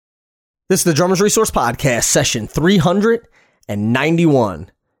This is the Drummers Resource Podcast, session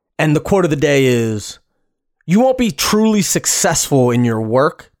 391. And the quote of the day is, you won't be truly successful in your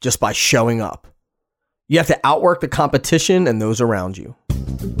work just by showing up. You have to outwork the competition and those around you.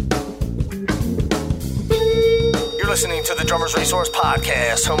 You're listening to the Drummers Resource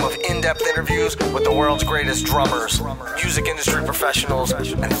Podcast, home of in-depth interviews with the world's greatest drummers, music industry professionals,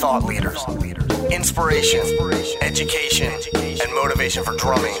 and thought leaders. Inspiration, education, and motivation for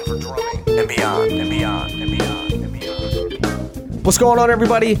drumming and beyond. What's going on,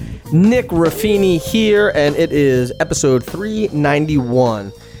 everybody? Nick Ruffini here, and it is episode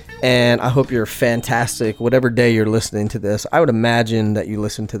 391. And I hope you're fantastic, whatever day you're listening to this. I would imagine that you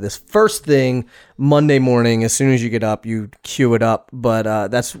listen to this first thing Monday morning. As soon as you get up, you cue it up.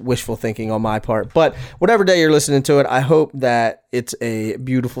 But that's wishful thinking on my part. But whatever day you're listening to it, I hope that it's a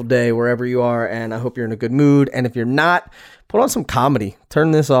beautiful day wherever you are. And I hope you're in a good mood. And if you're not, put on some comedy.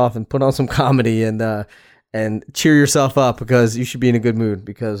 Turn this off and put on some comedy and cheer yourself up, because you should be in a good mood,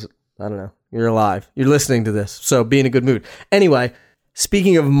 because, I don't know, you're alive. You're listening to this. So be in a good mood. Anyway,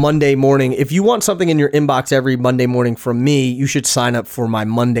 speaking of Monday morning, if you want something in your inbox every Monday morning from me, you should sign up for my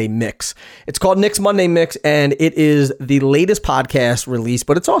Monday Mix. It's called Nick's Monday Mix, and it is the latest podcast release,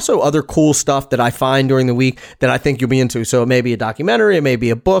 but it's also other cool stuff that I find during the week that I think you'll be into. So it may be a documentary, it may be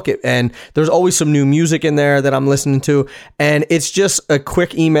a book, and there's always some new music in there that I'm listening to, and it's just a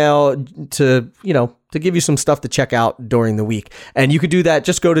quick email to give you some stuff to check out during the week. And you could do that.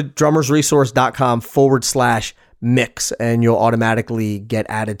 Just go to drummersresource.com/mix and you'll automatically get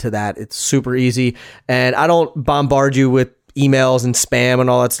added to that. It's super easy. And I don't bombard you with emails and spam and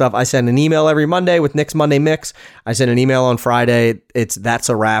all that stuff. I send an email every Monday with Nick's Monday Mix. I send an email on Friday. That's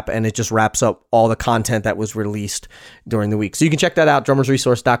a wrap, and it just wraps up all the content that was released during the week. So you can check that out,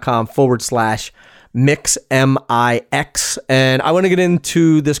 drummersresource.com/mix, MIX. And I want to get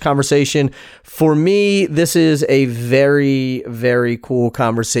into this conversation. For me, this is a very, very cool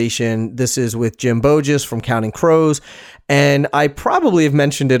conversation. This is with Jim Bogus from Counting Crows. And I probably have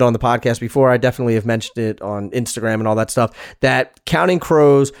mentioned it on the podcast before. I definitely have mentioned it on Instagram and all that stuff, that Counting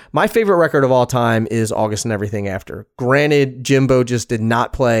Crows, my favorite record of all time is August and Everything After. Granted, Jim Bogus did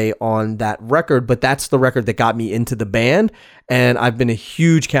not play on that record, but that's the record that got me into the band. And I've been a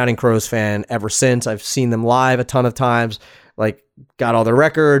huge Counting Crows fan ever since. I've seen them live a ton of times, got all their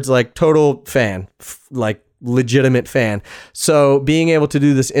records, total fan, legitimate fan. So being able to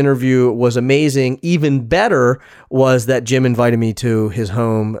do this interview was amazing. Even better was that Jim invited me to his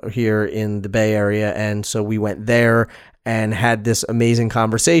home here in the Bay Area. And so we went there and had this amazing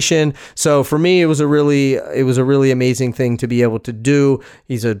conversation. So for me, it was a really amazing thing to be able to do.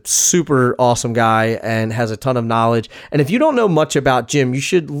 He's a super awesome guy and has a ton of knowledge. And if you don't know much about Jim, you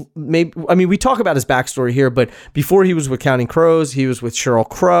should we talk about his backstory here, but before he was with Counting Crows, he was with Sheryl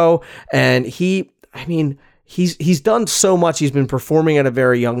Crow, and He's done so much. He's been performing at a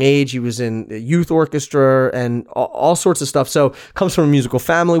very young age. He was in the youth orchestra and all sorts of stuff. So comes from a musical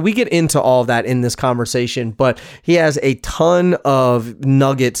family. We get into all of that in this conversation, but he has a ton of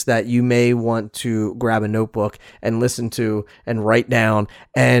nuggets that you may want to grab a notebook and listen to and write down.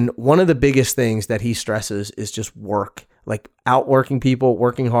 And one of the biggest things that he stresses is just work. Outworking people,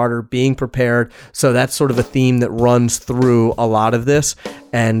 working harder, being prepared. So that's sort of a theme that runs through a lot of this.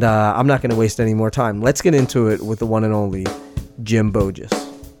 And I'm not going to waste any more time. Let's get into it with the one and only Jim Bogus.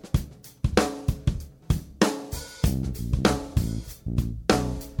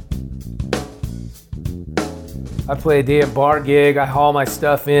 I play a day at bar gig. I haul my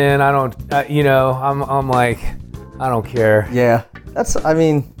stuff in. I don't, I'm like, I don't care. Yeah, I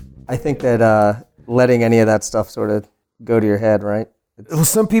think that letting any of that stuff sort of go to your head, right? Well,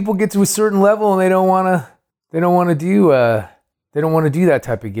 some people get to a certain level and they don't want to do that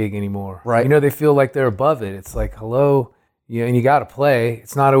type of gig anymore. Right. They feel like they're above it. It's like, hello, and you got to play.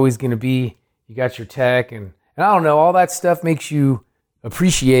 It's not always going to be, you got your tech and I don't know, all that stuff makes you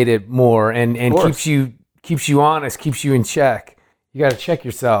appreciate it more and keeps you honest, keeps you in check. You got to check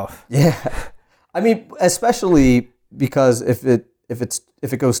yourself. Yeah. Especially because if it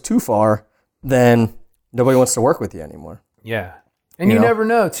goes too far, then nobody wants to work with you anymore. Yeah. And you never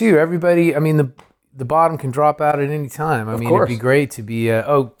know, too. Everybody, the bottom can drop out at any time. It'd be great to be,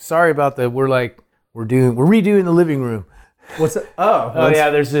 sorry about that. We're redoing the living room. What's that?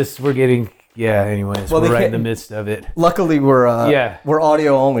 There's this, anyways, we're right in the midst of it. Luckily, we're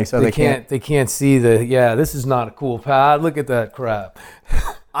audio only, so they can't see this is not a cool pad. Look at that crap.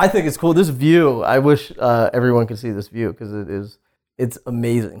 I think it's cool. This view, I wish everyone could see this view, because it's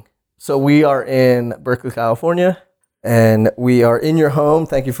amazing. So we are in Berkeley, California, and we are in your home.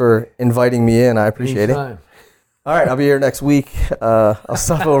 Thank you for inviting me in. I appreciate it. All right, I'll be here next week. I'll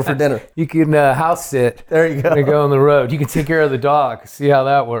stop over for dinner. You can house sit. There you go. And go on the road. You can take care of the dog. See how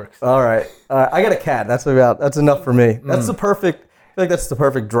that works. All right. I got a cat. That's enough for me. That's the perfect. I feel like that's the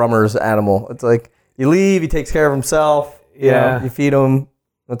perfect drummer's animal. It's like you leave, he takes care of himself. You know, you feed him.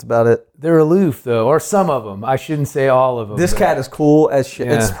 That's about it. They're aloof though, or some of them. I shouldn't say all of them. This cat is cool as shit.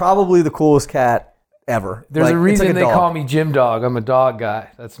 Yeah. It's probably the coolest cat ever. There's a reason they call me Gym Dog. I'm a dog guy.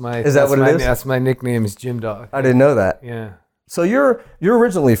 That's my. Is that what it is? That's my nickname. Is Gym Dog. I didn't know that. Yeah. So you're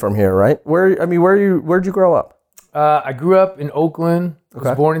originally from here, right? Where'd you grow up? I grew up in Oakland. I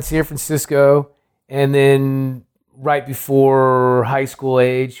was born in San Francisco, and then right before high school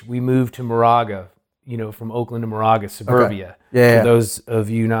age, we moved to Moraga. From Oakland to Moraga, suburbia. Okay. For those of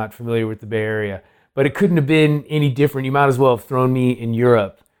you not familiar with the Bay Area, but it couldn't have been any different. You might as well have thrown me in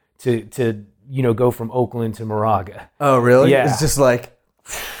Europe to go from Oakland to Moraga. Oh, really? Yeah. It's just like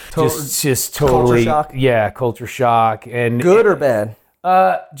just totally culture shock. Yeah, culture shock. And good or bad?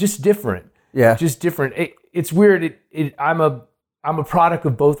 Just different. Yeah, just different. It's weird. I'm a product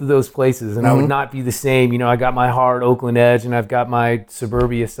of both of those places, and I would not be the same. I got my hard Oakland edge, and I've got my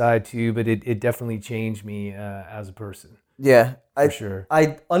suburbia side too. But it definitely changed me as a person. Yeah, for sure.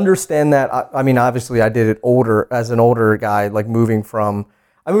 I understand that. I mean, obviously, I did it as an older guy, like I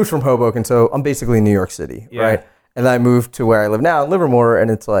moved from Hoboken, so I'm basically in New York City, right? And I moved to where I live now in Livermore,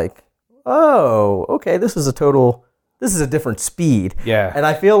 and it's like, oh, okay, this is a different speed. Yeah. And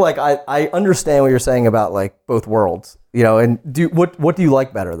I feel like I understand what you're saying about like both worlds, and what do you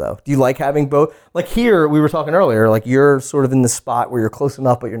like better though? Do you like having both? Like here, we were talking earlier, like you're sort of in the spot where you're close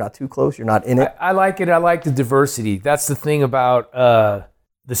enough, but you're not too close. You're not in it. I like it. I like the diversity. That's the thing about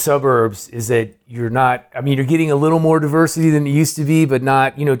the suburbs is that you're getting a little more diversity than it used to be, but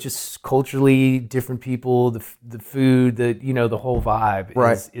not, just culturally different people, the food, the whole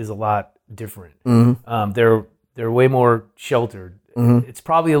vibe is a lot different. Mm-hmm. They're way more sheltered. Mm-hmm. It's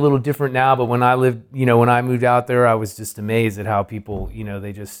probably a little different now, but when I moved out there, I was just amazed at how people,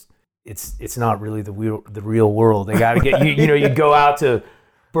 it's not really the real world. They got to get you go out to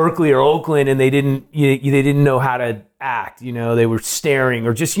Berkeley or Oakland and they didn't know how to act. They were staring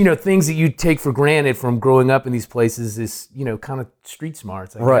or just things that you take for granted from growing up in these places is kind of street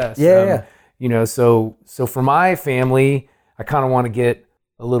smarts, I guess. Yeah. So for my family, I kind of want to get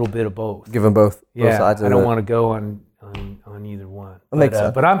a little bit of both. Give them both sides of it. I don't want to go on either one. That makes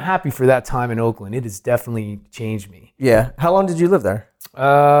sense. But I'm happy for that time in Oakland. It has definitely changed me. Yeah. How long did you live there?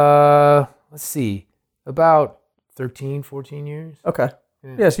 Let's see. About 13, 14 years. Okay.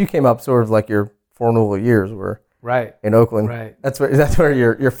 Yeah, so you came up sort of like your formative years were in Oakland. Right. That's where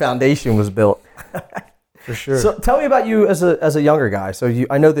your foundation was built. For sure. So tell me about you as a younger guy. So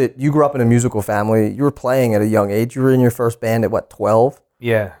I know that you grew up in a musical family. You were playing at a young age. You were in your first band at 12?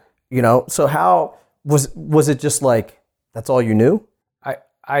 Yeah. So how was it just like that's all you knew?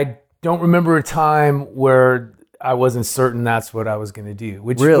 I don't remember a time where I wasn't certain that's what I was going to do.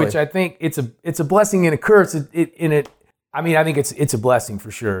 Which I think it's a blessing and a curse. I think it's a blessing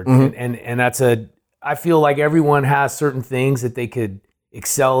for sure. Mm-hmm. And I feel like everyone has certain things that they could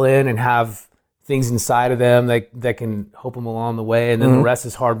excel in and have things inside of them that can help them along the way. And then the rest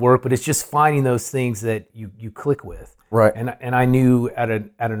is hard work, but it's just finding those things that you click with. Right. And I knew at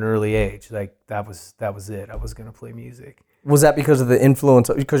an early age, like that was it. I was going to play music. Was that because of the influence?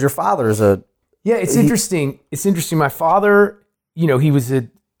 Because your father is it's interesting. It's interesting. My father, he was a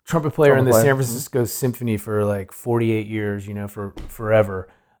trumpet player in the San Francisco Symphony for like 48 years, for forever.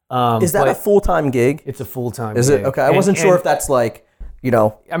 Is that a full-time gig? It's a full-time Is gig. it? Okay. I wasn't sure if that's like,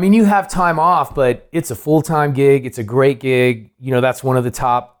 you have time off, but it's a full-time gig. It's a great gig. That's one of the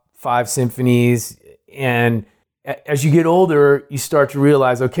top 5 symphonies. And as you get older, you start to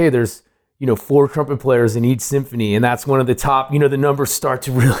realize, okay, there's, 4 trumpet players in each symphony. And that's one of the top, the numbers start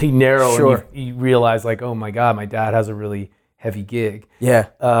to really narrow. Sure. And you realize like, oh my God, my dad has a really heavy gig. Yeah.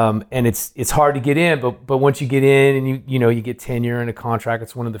 And it's hard to get in, but once you get in and you get tenure and a contract,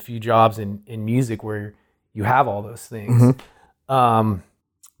 it's one of the few jobs in music where you have all those things. Mm-hmm.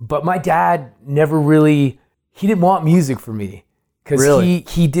 But my dad never really, he didn't want music for me because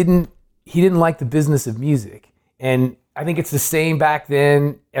he didn't like the business of music. And I think it's the same back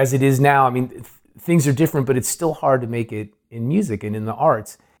then as it is now. Things are different, but it's still hard to make it in music and in the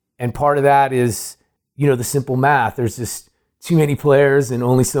arts. And part of that is, the simple math. There's just too many players and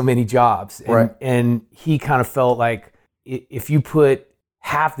only so many jobs. And he kind of felt like if you put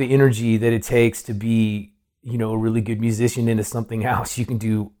half the energy that it takes to be, a really good musician into something else, you can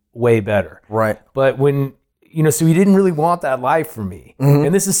do way better. Right. But when, so he didn't really want that life for me. Mm-hmm.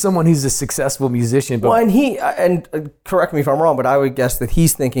 And this is someone who's a successful musician. But and correct me if I'm wrong, but I would guess that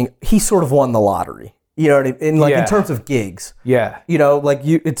he's thinking he sort of won the lottery. You know what I mean? In terms of gigs. Yeah. You know,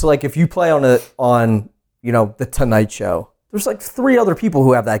 it's like if you play on the Tonight Show, there's like 3 other people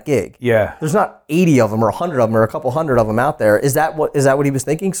who have that gig. Yeah. There's not 80 of them or 100 of them or a couple hundred of them out there. Is that what he was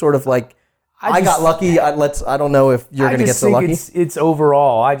thinking? Sort of like, I got lucky. I don't know if you're going to get so lucky. It's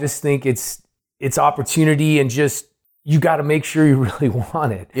overall. I just think it's opportunity, and just you got to make sure you really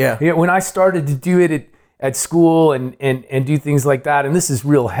want it. Yeah. When I started to do it at school and do things like that, and this is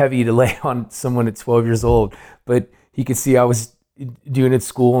real heavy to lay on someone at 12 years old, but he could see I was doing it at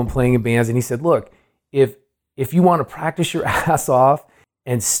school and playing in bands, and he said, look, if you want to practice your ass off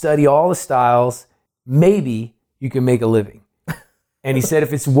and study all the styles, maybe you can make a living. And he said,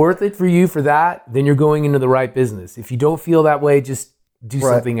 if it's worth it for you for that, then you're going into the right business. If you don't feel that way, just do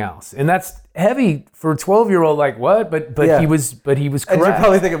something else. And that's heavy for a 12-year-old, like, what? But he was correct. And you're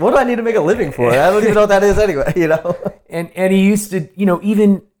probably thinking, what do I need to make a living for? I don't even know what that is anyway, you know? And he used to,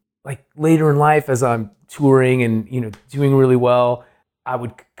 even like later in life as I'm touring and, doing really well, I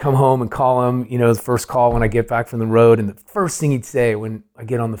would come home and call him, the first call when I get back from the road. And the first thing he'd say when I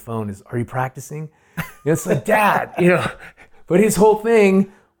get on the phone is, are you practicing? It's like, Dad, But his whole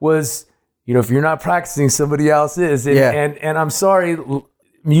thing was, if you're not practicing, somebody else is. And I'm sorry,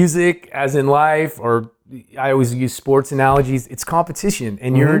 music as in life, or I always use sports analogies, it's competition.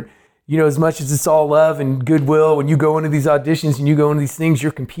 And you're, as much as it's all love and goodwill, when you go into these auditions and you go into these things,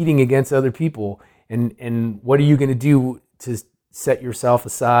 you're competing against other people. And what are you going to do to set yourself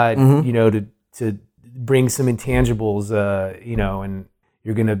aside, to bring some intangibles, and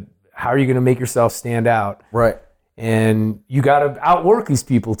how are you going to make yourself stand out? Right. And you got to outwork these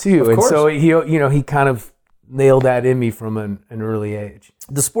people too. Of course. So he kind of nailed that in me from an early age.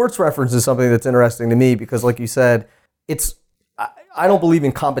 The sports reference is something that's interesting to me because, like you said, I don't believe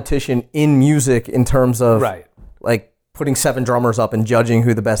in competition in music in terms of like putting 7 drummers up and judging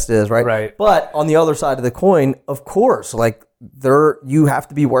who the best is, right? Right. But on the other side of the coin, of course, like you have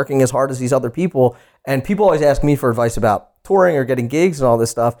to be working as hard as these other people. And people always ask me for advice about touring or getting gigs and all this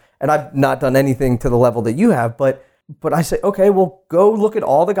stuff. And I've not done anything to the level that you have, but I say, okay, well, go look at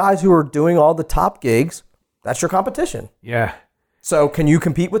all the guys who are doing all the top gigs. That's your competition. Yeah. So can you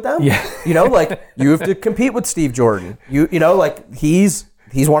compete with them? Yeah. Like you have to compete with Steve Jordan. Like he's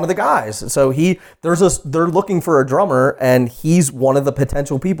one of the guys. So they're looking for a drummer, and he's one of the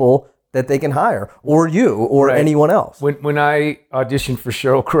potential people that they can hire, or you, or anyone else. When I auditioned for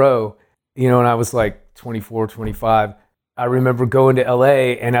Sheryl Crow, and I was like 24, 25, I remember going to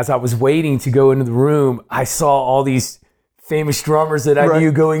LA, and as I was waiting to go into the room, I saw all these famous drummers that I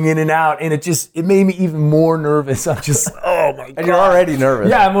knew going in and out, and it made me even more nervous. I'm just, oh my God. And you're already nervous.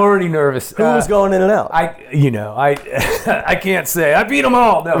 Yeah, I'm already nervous. Who was going in and out? I can't say. I beat them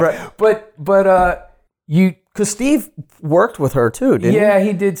all. No. Right. But because Steve worked with her too, didn't he? Yeah,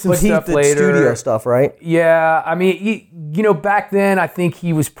 he did some stuff later. But he did studio stuff, right? Yeah, I mean, back then, I think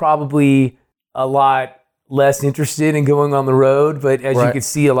he was probably a lot less interested in going on the road. But as you can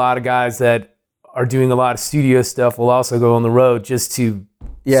see, a lot of guys that are doing a lot of studio stuff will also go on the road just to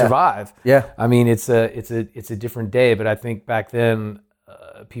survive. Yeah, I mean, it's a different day. But I think back then,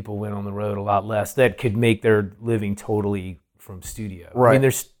 people went on the road a lot less that could make their living totally from studio. Right. I mean,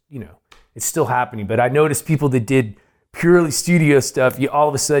 there's it's still happening, but I noticed people that did purely studio stuff, all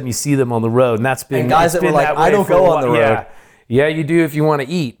of a sudden you see them on the road, and that's been, and guys that were like, I don't go on the road. Yeah, you do if you want to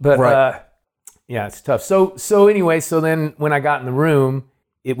eat, but it's tough. So anyway, then when I got in the room,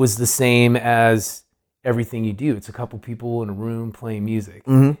 it was the same as everything you do. It's a couple people in a room playing music,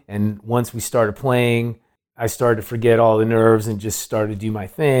 and once we started playing, I started to forget all the nerves and just started to do my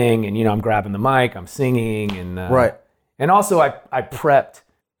thing, and I'm grabbing the mic, I'm singing, and and also I prepped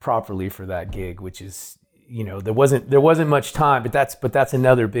properly for that gig, which is, there wasn't much time, but that's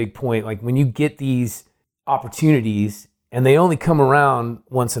another big point. Like when you get these opportunities and they only come around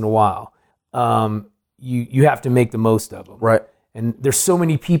once in a while, you have to make the most of them. Right. And there's so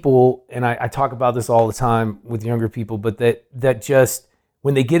many people, and I talk about this all the time with younger people, but that just,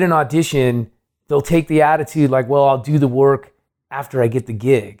 when they get an audition, they'll take the attitude like, well, I'll do the work after I get the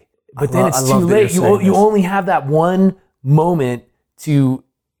gig. But then it's too late. You only have that one moment to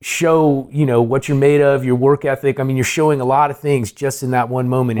show, what you're made of, your work ethic. I mean, you're showing a lot of things just in that one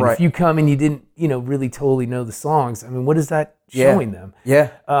moment. And if you come and you didn't, really totally know the songs, I mean, what is that showing them? Yeah.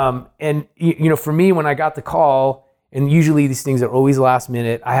 And, for me, when I got the call, and usually these things are always last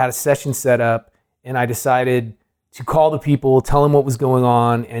minute, I had a session set up and I decided to call the people, tell them what was going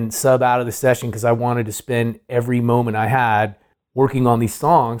on, and sub out of the session because I wanted to spend every moment I had working on these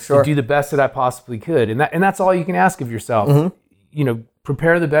songs to do the best that I possibly could. And that's all you can ask of yourself.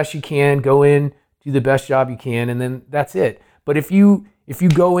 Prepare the best you can, go in, do the best job you can, and then that's it. But if you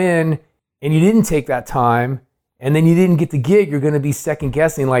go in and you didn't take that time, and then you didn't get the gig, you're going to be second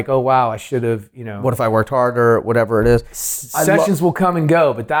guessing like, oh wow, I should have, What if I worked harder, whatever it is. Sessions will come and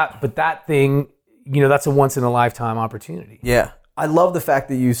go, but that thing, that's a once in a lifetime opportunity. Yeah. I love the fact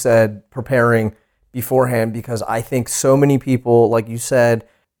that you said preparing beforehand, because I think so many people, like you said,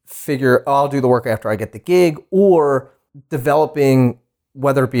 figure, I'll do the work after I get the gig, or developing,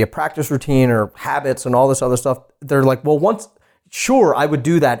 whether it be a practice routine or habits and all this other stuff. They're like, well, sure, I would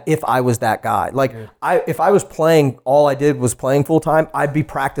do that if I was that guy. Like, if I was playing, all I did was playing full time, I'd be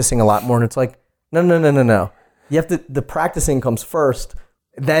practicing a lot more. And it's like, no. You have to, the practicing comes first.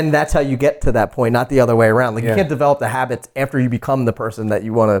 Then that's how you get to that point, not the other way around. Like, you can't develop the habits after you become the person that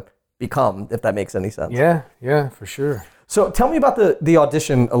you want to become, if that makes any sense. Yeah, for sure. So tell me about the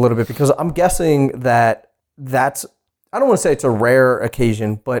audition a little bit, because I'm guessing that's, I don't want to say it's a rare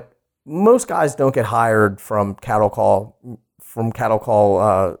occasion, but most guys don't get hired from cattle call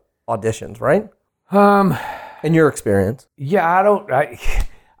auditions, right? In your experience. Yeah,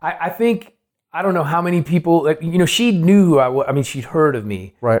 I think, I don't know how many people, she knew who I was. I mean, she'd heard of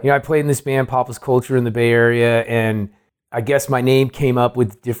me. Right. I played in this band, Papa's Culture, in the Bay Area, and I guess my name came up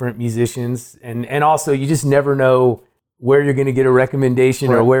with different musicians. And also, you just never know where you're going to get a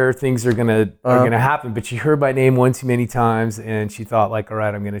recommendation or where things are going to happen. But she heard my name one too many times, and she thought like, all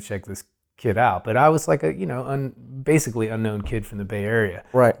right, I'm going to check this kid out. But I was like a, basically unknown kid from the Bay Area.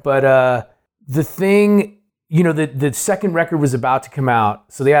 Right. But the thing, the second record was about to come out.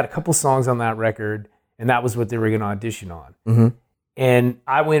 So they had a couple songs on that record, and that was what they were going to audition on. Mm-hmm. And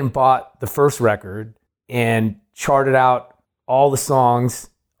I went and bought the first record and charted out all the songs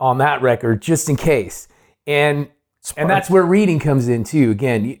on that record just in case. And that's where reading comes in too.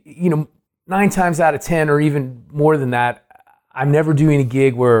 Again, 9 times out of 10 or even more than that, I'm never doing a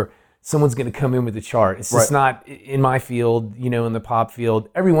gig where someone's going to come in with a chart. It's just not in my field, in the pop field.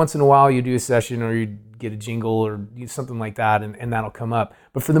 Every once in a while you do a session or you get a jingle or something like that, and that'll come up.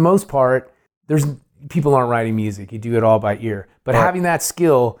 But for the most part, people aren't writing music. You do it all by ear. But having that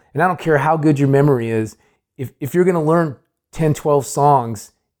skill, and I don't care how good your memory is, if you're going to learn 10, 12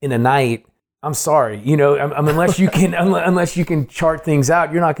 songs in a night, I'm sorry, unless you can chart things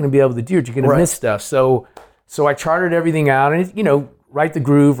out, you're not going to be able to do it. You're going to miss stuff. So I charted everything out, and write the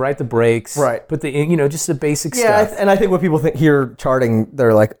groove, write the breaks, put the just the basic stuff. And I think when people hear charting,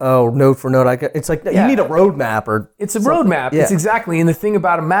 they're like, oh, note for note. It's like you need a roadmap, or it's a roadmap. Yeah. It's exactly. And the thing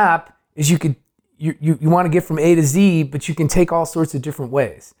about a map is you want to get from A to Z, but you can take all sorts of different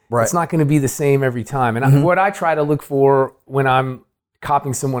ways. Right. It's not going to be the same every time. And what I try to look for when I'm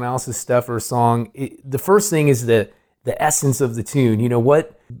copying someone else's stuff or a song, the first thing is the essence of the tune.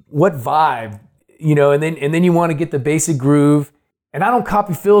 What vibe, and then you want to get the basic groove. And I don't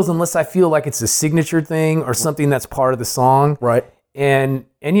copy fills unless I feel like it's a signature thing or something that's part of the song. Right. And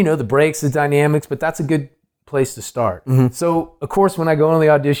the breaks, the dynamics, but that's a good place to start. Mm-hmm. So of course, when I go on the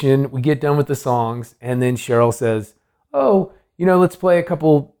audition, we get done with the songs, and then Cheryl says, oh, let's play a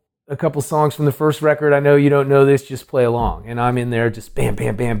couple songs from the first record. I know you don't know this, just play along. And I'm in there just bam,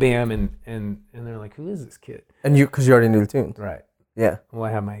 bam, bam, bam. And they're like, who is this kid? And because you already knew the tunes. Right. Yeah. Well,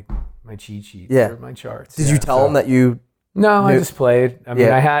 I have my cheat sheets or my charts. Did you tell them that you... No, I just played. I mean,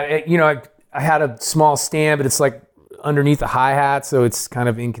 I had, I had a small stand, but it's like underneath a hi-hat, so it's kind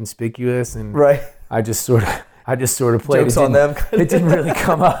of inconspicuous. And I just sort of played. Jokes on them. It didn't really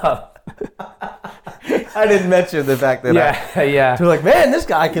come up. I didn't mention the fact that yeah. They're like, man, this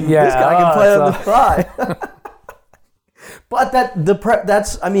guy can play on the fly. But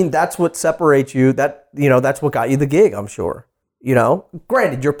that's what separates you. That's what got you the gig, I'm sure.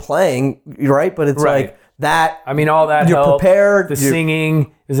 Granted, you're playing, right? But it's like that. I mean, all that you're helped. Prepared. The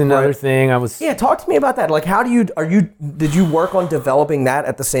singing is another thing. Talk to me about that. Like, did you work on developing that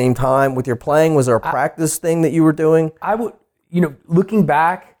at the same time with your playing? Was there a practice thing that you were doing? I would, looking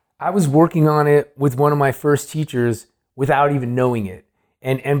back, I was working on it with one of my first teachers without even knowing it.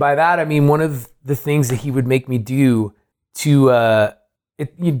 And by that, I mean, one of the things that he would make me do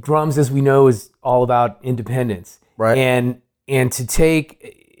drums, as we know, is all about independence. Right. And to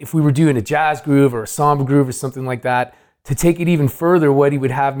take, if we were doing a jazz groove or a samba groove or something like that, to take it even further, what he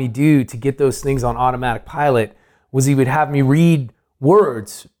would have me do to get those things on automatic pilot was he would have me read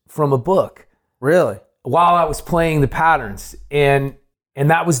words from a book. Really? While I was playing the patterns. And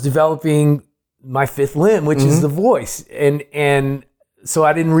that was developing my fifth limb, which is the voice. And so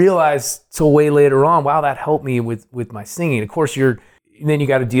I didn't realize till way later on, wow, that helped me with my singing. Of course, then you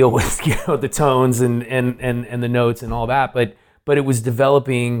got to deal with the tones and the notes and all that. But it was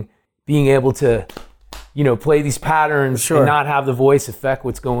developing, being able to play these patterns and not have the voice affect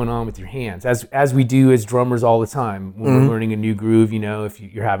what's going on with your hands, as we do as drummers all the time when we're learning a new groove. If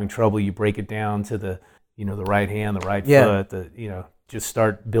you're having trouble, you break it down to the the right hand, the right foot, just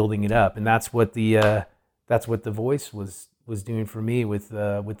start building it up, and that's what the voice was doing for me with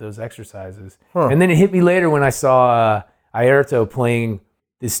those exercises. And then it hit me later when I saw Airto playing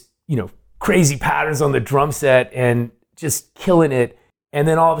this crazy patterns on the drum set and just killing it. And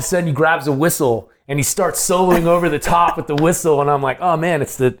then all of a sudden he grabs a whistle and he starts soloing over the top with the whistle, and I'm like, oh man,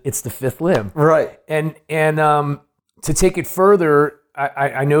 it's the fifth limb. Right. And to take it further,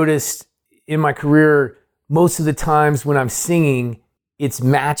 I noticed in my career, most of the times when I'm singing, it's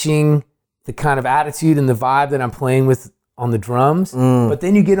matching the kind of attitude and the vibe that I'm playing with on the drums. But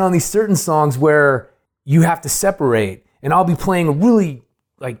then you get on these certain songs where you have to separate, and I'll be playing a really,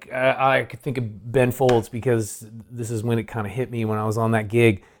 like, I could think of Ben Folds, because this is when it kind of hit me when I was on that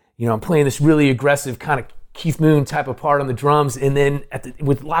gig. I'm playing this really aggressive kind of Keith Moon type of part on the drums, and then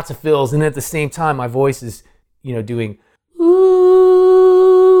with lots of fills, and then at the same time my voice is, doing ooh,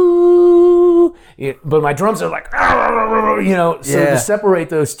 but my drums are like, so to separate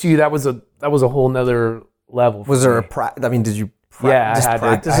those two, that was a whole nother level. Was there did you practice it?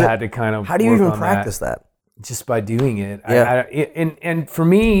 I had to kind of. How do you even practice that? Just by doing it. Yeah. And for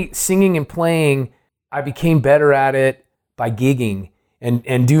me, singing and playing, I became better at it by gigging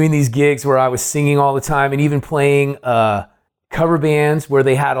and doing these gigs where I was singing all the time, and even playing cover bands where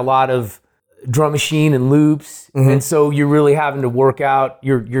they had a lot of drum machine and loops. And so you're really having to work out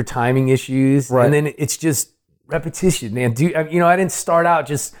your timing issues. Right. And then it's just repetition, man. I didn't start out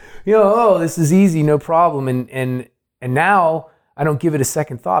just, oh, this is easy, no problem. And now I don't give it a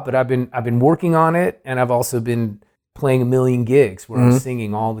second thought, but I've been working on it, and I've also been playing a million gigs where I'm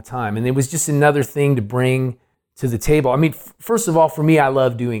singing all the time. And it was just another thing to bring to the table. I mean, first of all, for me, I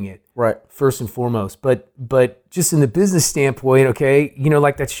love doing it. Right. First and foremost. But just in the business standpoint, okay,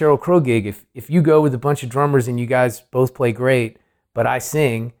 like that Sheryl Crow gig, if you go with a bunch of drummers and you guys both play great, but I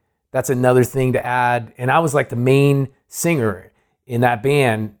sing, that's another thing to add. And I was like the main singer in that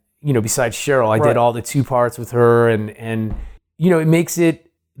band, besides Sheryl. I did all the two parts with her, and it makes it,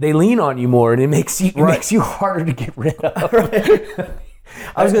 they lean on you more, and it makes you harder to get rid of.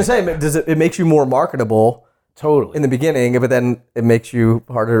 I was going to say, it makes you more marketable. Totally. In the beginning, but then it makes you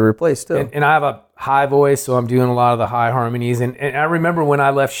harder to replace too. And I have a high voice, so I'm doing a lot of the high harmonies. And I remember when I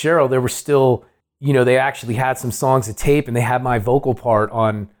left Sheryl, there were still, they actually had some songs to tape, and they had my vocal part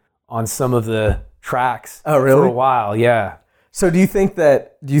on some of the tracks. Oh, really? For a while, yeah. So do you think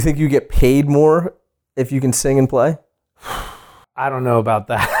you get paid more if you can sing and play? I don't know about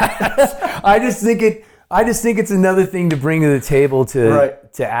that. I just think it's another thing to bring to the table to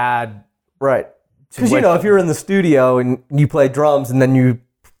add. Right. Because if you're in the studio and you play drums and then you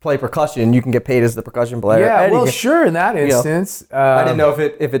play percussion, you can get paid as the percussion player. Yeah, sure. In that instance, I didn't know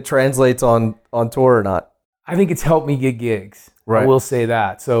if it translates on tour or not. I think it's helped me get gigs. Right. I will say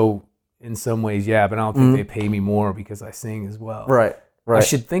that. So in some ways, yeah, but I don't think they pay me more because I sing as well. Right. I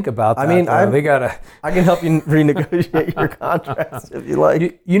should think about that. I mean, I can help you renegotiate your contracts if you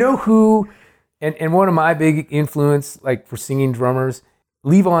like. You know who, and one of my big influence, like for singing drummers,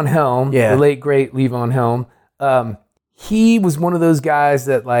 Levon Helm, the late great Levon Helm. He was one of those guys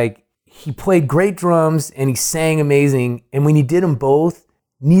that, like, he played great drums and he sang amazing. And when he did them both,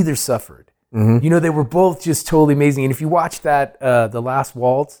 neither suffered. They were both just totally amazing. And if you watch that, The Last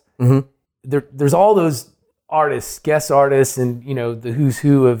Waltz, there's all those artists, guest artists, and the who's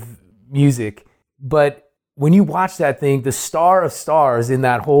who of music. But when you watch that thing, the star of stars in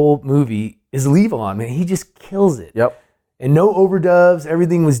that whole movie is Levon. Man, he just kills it. Yep. And no overdubs.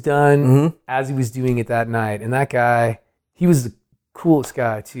 Everything was done as he was doing it that night. And that guy, he was the coolest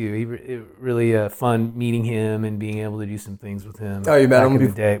guy too. It really fun meeting him and being able to do some things with him. Oh, you met him in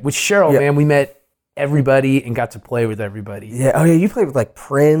the day. With Sheryl, man, we met everybody and got to play with everybody. Yeah. Oh yeah, you played with like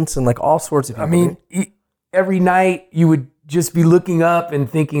Prince and like all sorts of people. I mean, every night you would just be looking up and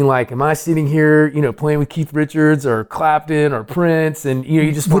thinking, like, am I sitting here, playing with Keith Richards or Clapton or Prince? And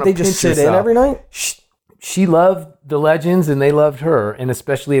you just want to just sit in every night? She loved the legends and they loved her, and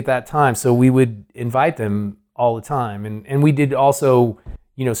especially at that time. So we would invite them all the time. And we did also,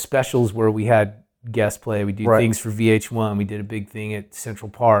 specials where we had guest play. We do things for VH1. We did a big thing at Central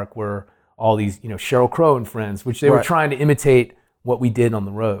Park where all these, Sheryl Crow and friends, which they were trying to imitate what we did on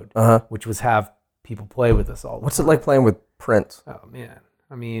the road, which was have people play with us all the time. What's it like playing with Prince? Oh man.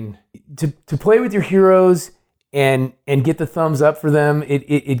 I mean, to play with your heroes and get the thumbs up for them,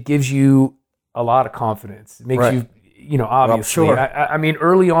 it gives you a lot of confidence. It makes you, obviously. Sure. I mean,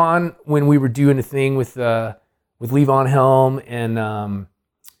 early on when we were doing a thing with Levon Helm and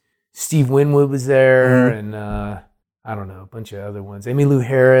Steve Winwood was there, and I don't know, a bunch of other ones. Emmylou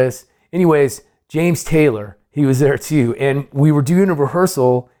Harris. Anyways, James Taylor, he was there too. And we were doing a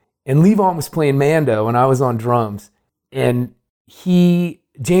rehearsal, and Levon was playing Mando, and I was on drums. And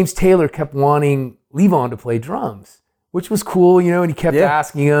James Taylor kept wanting Levon to play drums, which was cool, and he kept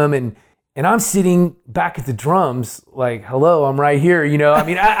asking him. And I'm sitting back at the drums like, hello, I'm right here, I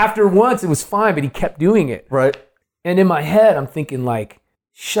mean, after once it was fine, but he kept doing it. Right. And in my head, I'm thinking like,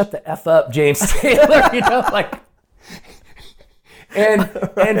 shut the F up, James Taylor, like. And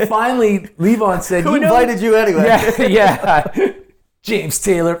finally, Levon said, "Who invited you anyway?" Yeah, James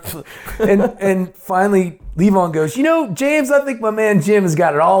Taylor. And finally, Levon goes, James, I think my man Jim has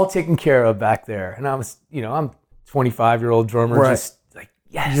got it all taken care of back there. And I was, I'm 25-year-old drummer, just like,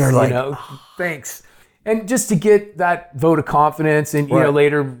 yes, you're like, thanks. And just to get that vote of confidence, and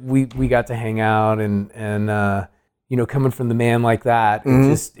later we got to hang out, and coming from the man like that,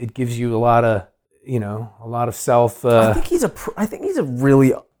 it gives you a lot of. A lot of self. I think he's a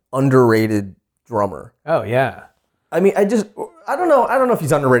really underrated drummer. Oh yeah. I mean, I don't know if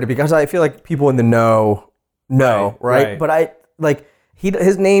he's underrated because I feel like people in the know, right? But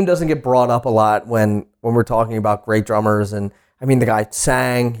his name doesn't get brought up a lot when we're talking about great drummers. And I mean, the guy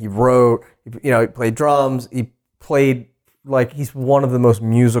sang, he wrote, he played drums, he played like he's one of the most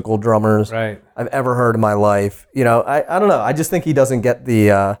musical drummers I've ever heard in my life. I don't know. I just think he doesn't get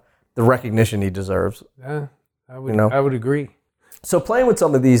the recognition he deserves. Yeah, I would agree. So playing with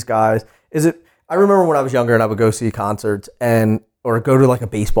some of these guys, I remember when I was younger and I would go see concerts or go to like a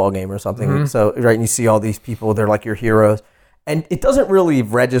baseball game or something. Mm-hmm. So, right, and you see all these people, they're like your heroes. And it doesn't really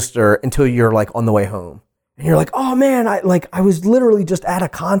register until you're like on the way home. And you're like, oh man, I was literally just at a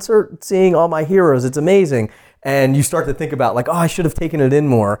concert seeing all my heroes. It's amazing. And you start to think about like, oh, I should have taken it in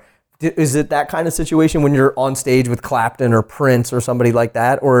more. Is it that kind of situation when you're on stage with Clapton or Prince or somebody like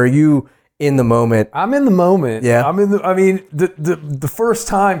that? Or are you in the moment? I'm in the moment. Yeah. The first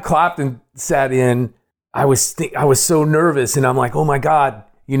time Clapton sat in, I was so nervous, and I'm like, oh my God,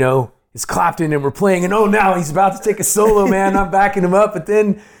 it's Clapton and we're playing, and now he's about to take a solo, man. I'm backing him up.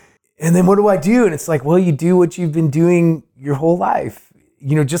 And then what do I do? And it's like, well, you do what you've been doing your whole life.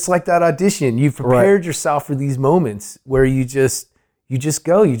 Just like that audition, you've prepared yourself for these moments where you just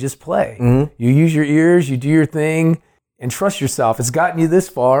go, you just play. Mm-hmm. You use your ears, you do your thing, and trust yourself. It's gotten you this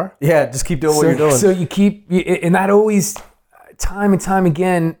far. Yeah, just keep doing what you're doing. So you keep, and that always, time and time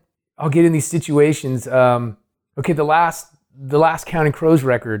again, I'll get in these situations. The last Counting Crows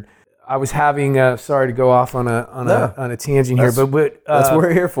record, I was having. Sorry to go off on a tangent here, but that's what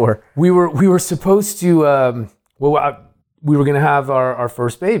we're here for. We were supposed to. We were going to have our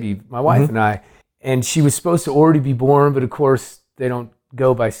first baby, my wife and I, and she was supposed to already be born, but of course. They don't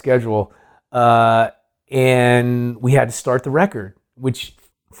go by schedule. And we had to start the record, which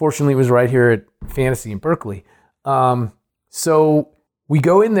fortunately was right here at Fantasy in Berkeley. So we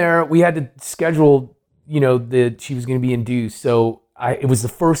go in there. We had to schedule, that she was going to be induced. So it was the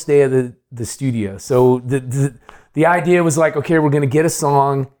first day of the studio. So the idea was like, okay, we're going to get a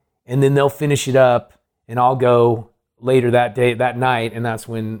song, and then they'll finish it up, and I'll go later that night, and that's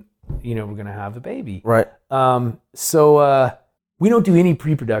when, we're going to have a baby. Right. So we don't do any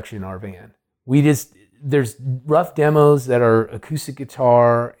pre-production in our van. There's rough demos that are acoustic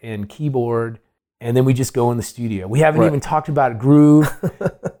guitar and keyboard, and then we just go in the studio. We haven't even talked about a groove,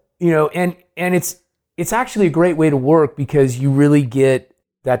 and it's actually a great way to work because you really get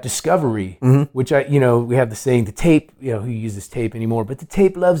that discovery, which we have the saying, the tape, who uses tape anymore, but the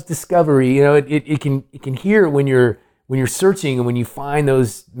tape loves discovery. It can hear when you're searching and when you find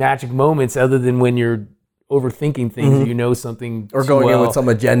those magic moments other than when you're overthinking things, something or going in with some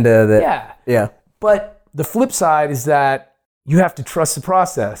agenda that yeah. But the flip side is that you have to trust the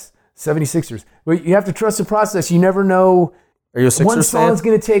process. 76ers, but you have to trust the process. You never know. Are you a Sixers one song's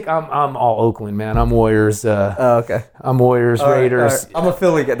going to take. I'm all Oakland, man. I'm Warriors. Okay. I'm Warriors, all Raiders. Right. I'm a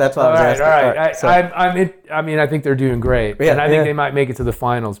Philly guy. That's what I was asking. All right. I think they're doing great, and I think they might make it to the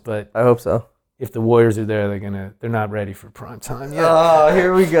finals. But I hope so. If the Warriors are there, they're not ready for prime time yet. Oh,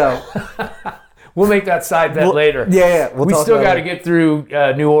 here we go. We'll make that side bet later. Yeah. We still got to get through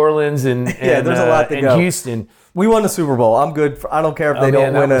New Orleans and there's a lot to go. Houston. We won the Super Bowl. I'm good. I don't care if they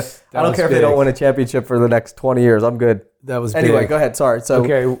don't win if they don't win a championship for the next 20 years. I'm good. That was anyway. Big. Go ahead. Sorry. So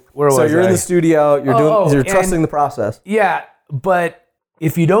okay, where was I? So you're in the studio. You're trusting the process. Yeah, but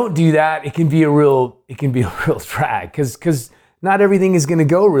if you don't do that, it can be a real drag because not everything is going to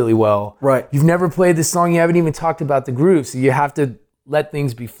go really well. Right. You've never played this song. You haven't even talked about the groove, so you have to let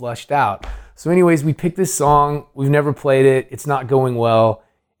things be flushed out. So anyways, we picked this song. We've never played it. It's not going well.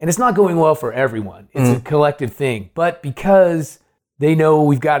 And it's not going well for everyone. It's a collective thing. But because they know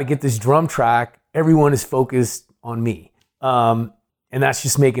we've got to get this drum track. Everyone is focused on me. And that's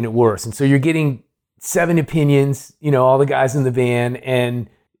just making it worse. And so you're getting 7 opinions, all the guys in the band, and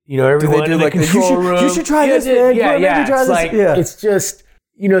everyone in the control room. You should try this, man. It's just,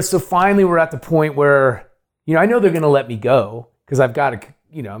 so finally we're at the point where, I know they're going to let me go because I've got to,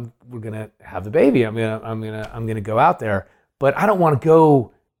 we're going to have the baby. I'm going to go out there, but I don't want to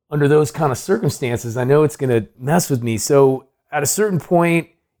go under those kind of circumstances. I know it's going to mess with me. So at a certain point,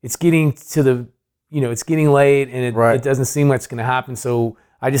 it's getting to it's getting late, and it doesn't seem like it's going to happen. So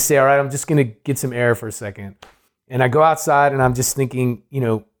I just say, all right, I'm just going to get some air for a second. And I go outside and I'm just thinking,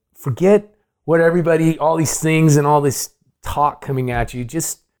 forget what everybody, all these things and all this talk coming at you.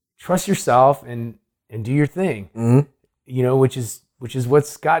 Just trust yourself and do your thing, which is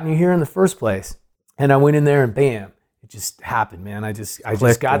what's gotten you here in the first place. And I went in there and bam, it just happened, man. I just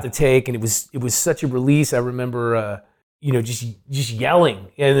got the take, and it was such a release. I remember, just yelling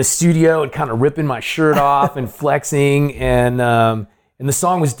in the studio and kind of ripping my shirt off and flexing. And the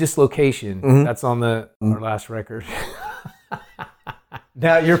song was Dislocation. That's on our last record.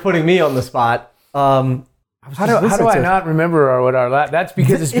 Now you're putting me on the spot. How do I not remember what our last? That's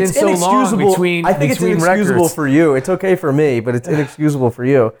because it's been so long between. I think it's inexcusable records. For you. It's okay for me, but it's inexcusable for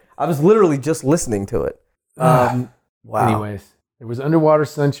you. I was literally just listening to it. Wow. Anyways, there was Underwater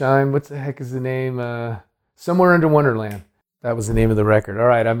Sunshine. What the heck is the name? Somewhere Under Wonderland. That was the name of the record. All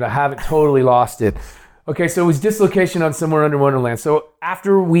right, I haven't totally lost it. Okay, so it was Dislocation on Somewhere Under Wonderland. So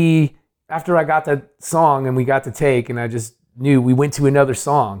after I got that song and we got the take, and I just knew, we went to another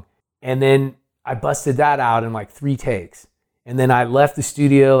song, and then I busted that out in like 3 takes. And then I left the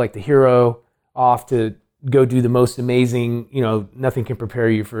studio like the hero off to go do the most amazing, nothing can prepare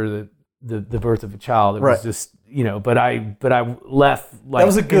you for the birth of a child. It was just, but I left like that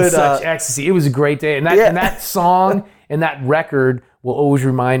was a good, in such ecstasy. It was a great day. And that song and that record will always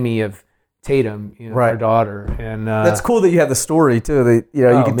remind me of Tatum, her daughter. And that's cool that you have the story too. That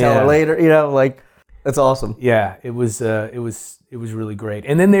you can tell her later. That's awesome. Yeah, it was really great.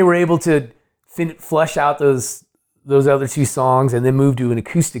 And then they were able to flesh out those other 2 songs, and then move to an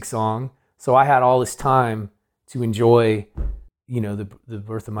acoustic song. So I had all this time to enjoy, the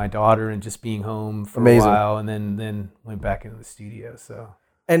birth of my daughter and just being home for a while, and then went back into the studio. So.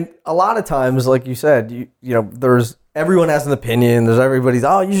 And a lot of times, like you said, there's everyone has an opinion. There's everybody's,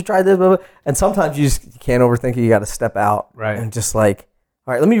 you should try this, blah, blah. And sometimes you just can't overthink it. You got to step out, and just like,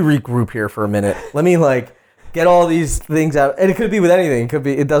 all right, let me regroup here for a minute. Let me get all these things out. And it could be with anything.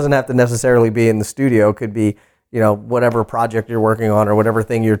 It doesn't have to necessarily be in the studio. It could be, whatever project you're working on or whatever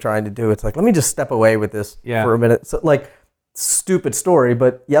thing you're trying to do. It's like, let me just step away with this for a minute. So stupid story,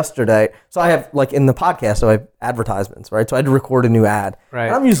 but yesterday, so I have in the podcast, so I have advertisements, right? So I had to record a new ad. Right.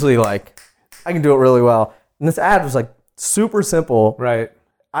 And I'm usually I can do it really well. And this ad was super simple. Right.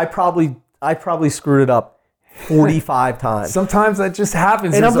 I probably screwed it up 45 times. Sometimes that just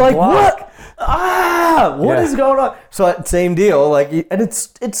happens. And I'm like, what? What is going on? So same deal. And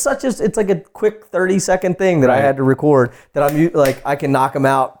it's like a quick 30-second thing that I had to record that I can knock them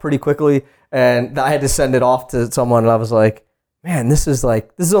out pretty quickly. And I had to send it off to someone, and I was like, man, this is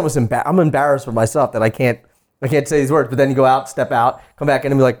almost I'm embarrassed for myself that I can't say these words. But then you go out, step out, come back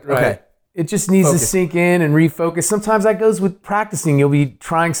in and be like, okay. Right. It just needs to sink in and refocus. Sometimes that goes with practicing. You'll be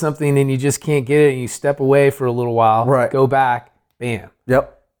trying something and you just can't get it, and you step away for a little while, go back, bam.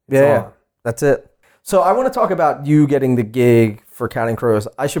 Yep. Yeah. That's it. So I want to talk about you getting the gig for Counting Crows.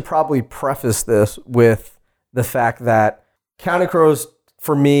 I should probably preface this with the fact that Counting Crows,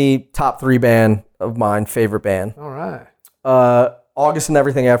 for me, top 3 band of mine, favorite band. All right. August and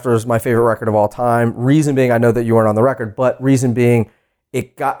Everything After is my favorite record of all time. Reason being, I know that you weren't on the record, but reason being,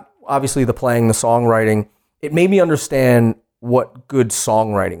 it got, obviously the playing, the songwriting, it made me understand what good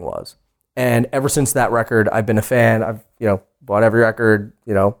songwriting was. And ever since that record, I've been a fan. I've, bought every record,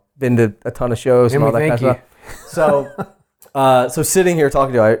 been to a ton of shows and all that kind of stuff. So sitting here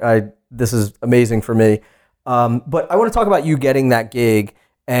talking to you, this is amazing for me. But I want to talk about you getting that gig,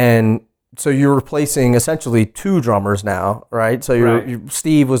 and so you're replacing essentially 2 drummers now, right? So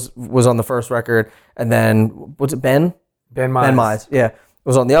Steve was on the first record, and then was it Ben? Ben Mize. Ben Mize, yeah,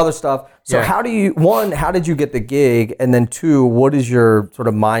 was on the other stuff. So how did you get the gig, and then 2, what is your sort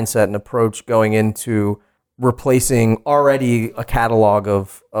of mindset and approach going into replacing already a catalog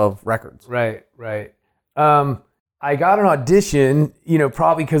of records? Right. I got an audition,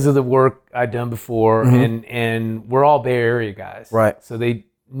 probably because of the work I'd done before, and we're all Bay Area guys. Right. So they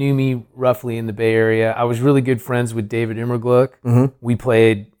knew me roughly in the Bay Area. I was really good friends with David Immergluck. We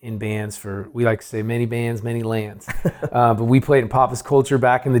played in bands we like to say many bands, many lands. But we played in Papa's Culture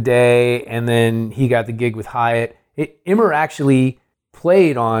back in the day, and then he got the gig with Hyatt. Immer actually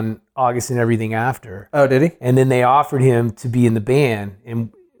played on August and Everything After. Oh, did he? And then they offered him to be in the band.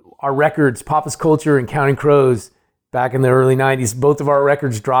 And our records, Papa's Culture and Counting Crows, back in the early 90s, both of our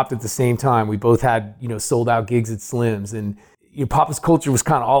records dropped at the same time. We both had, sold out gigs at Slim's. And Papa's Culture was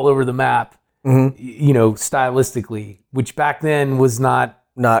kind of all over the map, stylistically, which back then was not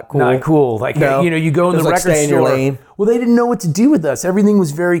cool. Not cool. Like, no. You go in the record stay in store. Your lane. Well, they didn't know what to do with us. Everything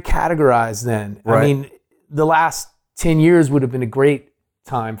was very categorized then. Right. I mean, the last 10 years would have been a great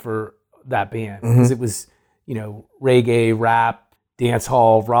time for that band because it was, reggae, rap, dance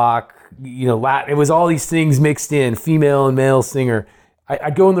hall, rock, Latin. It was all these things mixed in, female and male singer.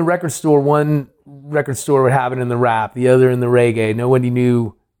 I'd go in the record store. One record store would have it in the rap, the other in the reggae. Nobody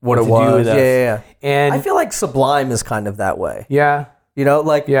knew what it was. Do with us. Yeah. And I feel like Sublime is kind of that way. Yeah.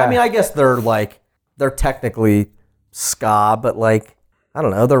 I mean, I guess they're technically ska, but I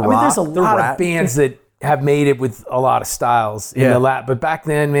don't know, they're rock. There's a lot of bands that have made it with a lot of styles in the lap, but back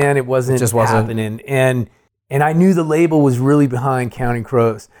then, man, it wasn't happening. And I knew the label was really behind Counting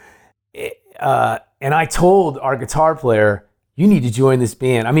Crows. And I told our guitar player, you need to join this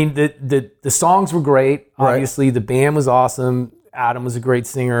band. I mean, the songs were great. Obviously, the band was awesome. Adam was a great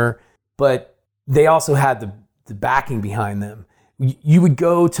singer, but they also had the backing behind them. You would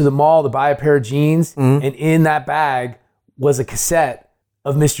go to the mall to buy a pair of jeans, and in that bag was a cassette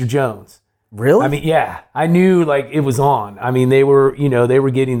of Mr. Jones. Really? I mean, yeah. I knew it was on. I mean, they were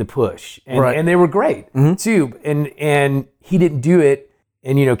getting the push, and they were great too. And he didn't do it,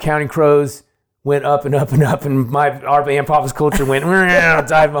 and Counting Crows went up and up and up, and our band Papa's Culture went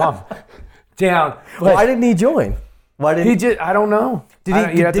dive bomb down. But why didn't he join? Why did he just? I don't know. Did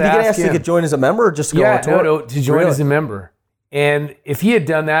he get asked to join as a member or just to go on tour? No, to join as a member. And if he had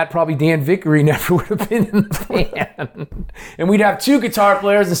done that, probably Dan Vickery never would have been in the band. And we'd have 2 guitar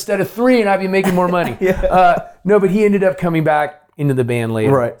players instead of 3, and I'd be making more money. No, but he ended up coming back into the band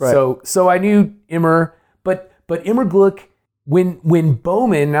later. Right. So I knew Immer, but Immer Gluck, when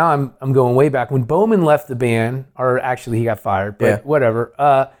Bowman, now I'm going way back, when Bowman left the band, or actually he got fired, but whatever.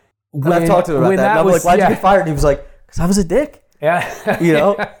 And I've talked to him about that. And I'm like, why'd you get fired? And he was like, because I was a dick. Yeah.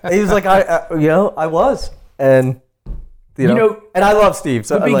 He was like, I was. And... and I love Steve.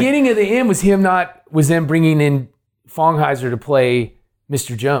 So the beginning of the end was them bringing in Fongheiser to play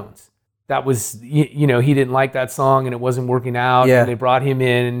Mr. Jones. That was, he didn't like that song and it wasn't working out. Yeah. And they brought him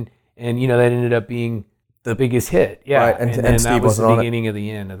in and that ended up being the biggest hit. Yeah. Right. And then Steve that was wasn't the on beginning of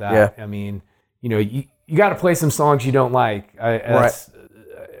the end of that. Yeah. I mean, you got to play some songs you don't like.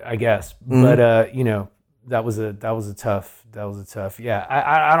 I guess. But, that was a tough. Yeah.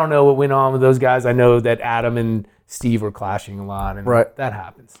 I don't know what went on with those guys. I know that Adam and Steve were clashing a lot, and that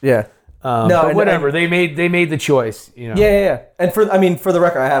happens. Yeah. But whatever. They made the choice. Yeah. And for the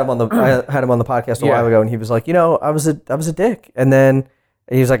record, I had him on the podcast a while ago, and he was like, I was a dick, and then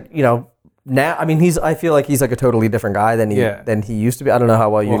he was like, now, I mean, I feel like he's like a totally different guy than he used to be. I don't know how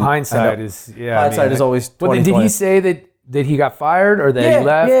well you. Well, hindsight is hindsight is always. Well, did he say that he got fired or that he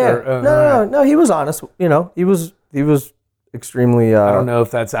left? Yeah. No. He was honest. He was extremely. I don't know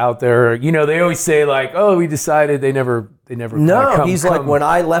if that's out there. They always say we decided they never. No, he's like, when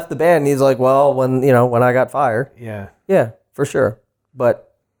I left the band, he's like, well, when I got fired. Yeah, for sure. But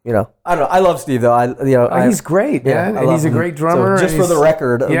I don't know. I love Steve though. He's great, man. And he's a great drummer. So just for the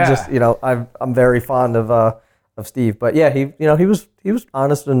record, I'm very fond of Steve. But yeah, he was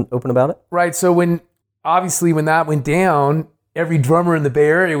honest and open about it. Right. So when that went down, every drummer in the Bay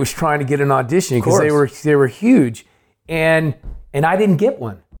Area was trying to get an audition because they were huge. And I didn't get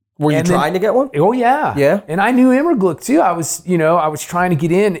one. Were you trying to get one? Oh yeah. Yeah. And I knew Immer Gluck too. I was trying to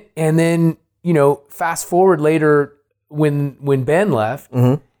get in, and then, fast forward later when Ben left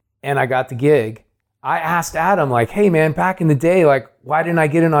and I got the gig, I asked Adam, hey man, back in the day, why didn't I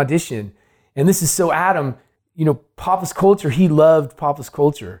get an audition? And this is so Adam, Papa's Culture, he loved Papa's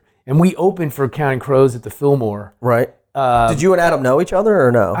Culture. And we opened for Counting Crows at the Fillmore. Right. Did you and Adam know each other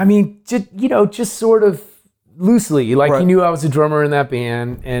or no? I mean, just sort of loosely. He knew I was a drummer in that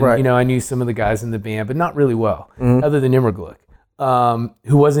band, and I knew some of the guys in the band, but not really well, other than Immer Gluck,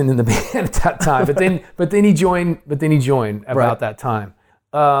 who wasn't in the band at that time. But then he joined about that time.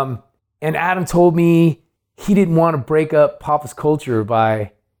 And Adam told me he didn't want to break up Papa's Culture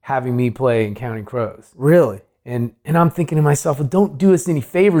by having me play in Counting Crows. Really? And I'm thinking to myself, well, don't do us any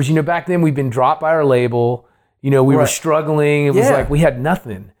favors. Back then we'd been dropped by our label. We were struggling. It was like we had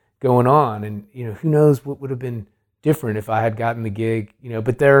nothing going on, and who knows what would have been different if I had gotten the gig.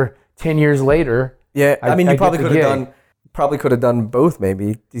 But they're 10 years later. Yeah, I mean, you probably could have done both,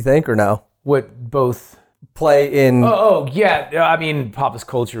 maybe. Do you think, or no? What both? play in. Oh yeah. I mean, Papa's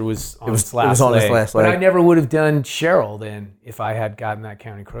Culture was on its last leg. But I never would have done Cheryl then if I had gotten that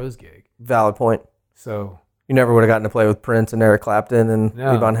Counting Crows gig. Valid point. So you never would have gotten to play with Prince and Eric Clapton and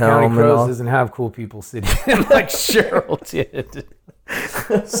Levon Helm. Counting Crows doesn't have cool people sitting in like Cheryl did.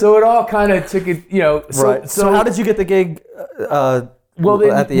 So it all kind of took it, right. So how did you get the gig?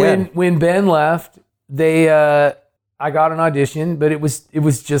 At the end, when Ben left, I got an audition, but it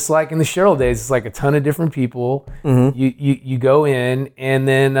was just like in the Cheryl days. It's like a ton of different people. Mm-hmm. You go in, and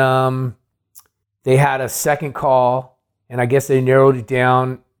then they had a second call, and I guess they narrowed it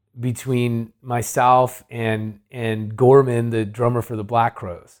down between myself and Gorman, the drummer for the Black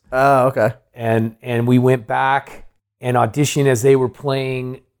Crowes. Oh, okay. And we went back and auditioned as they were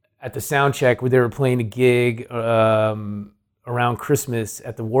playing at the sound check, where they were playing a gig around Christmas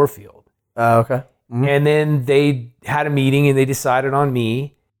at the Warfield. Oh, okay. Mm-hmm. And then they had a meeting and they decided on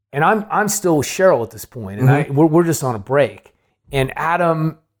me. And I'm still with Cheryl at this point, and Mm-hmm. we're just on a break. And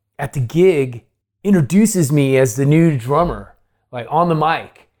Adam at the gig introduces me as the new drummer, like on the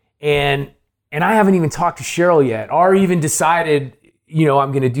mic. And I haven't even talked to Cheryl yet, or even decided,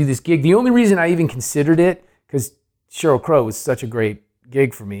 I'm going to do this gig. The only reason I even considered it, because Sheryl Crow was such a great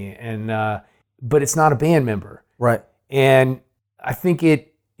gig for me, and but it's not a band member. Right. And I think I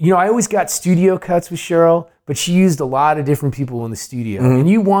always got studio cuts with Cheryl, but she used a lot of different people in the studio. Mm-hmm. And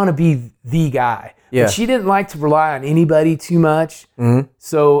you want to be the guy. Yeah. But she didn't like to rely on anybody too much. Mm-hmm.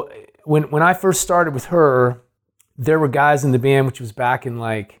 So when I first started with her, there were guys in the band, which was back in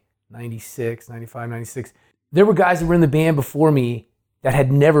like 96, 95, 96. There were guys that were in the band before me that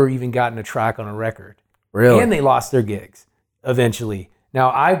had never even gotten a track on a record. Really? And they lost their gigs eventually. Now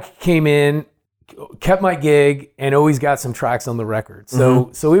I came in, kept my gig, and always got some tracks on the record. So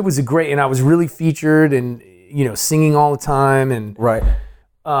Mm-hmm. so it was and I was really featured and singing all the time, and right.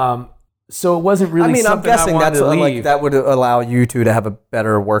 so it wasn't really. I mean, I'm something guessing I wanted that's to leave. like that would allow you two to have a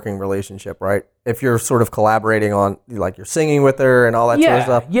better working relationship, right? If you're sort of collaborating on, like, you're singing with her and all that sort of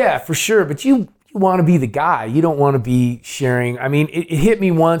stuff. Yeah, for sure. But you want to be the guy. You don't want to be sharing. I mean, it hit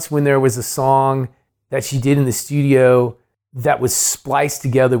me once when there was a song that she did in the studio that was spliced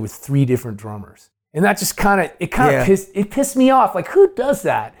together with 3 different drummers. And that just kind of pissed me off. Like, who does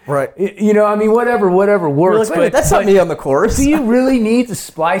that? Right. I mean, whatever works. Like, wait, that's not me on the chorus. Do you really need to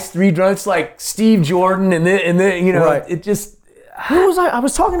splice 3 drums like Steve Jordan and then Right. it just. Who was I? I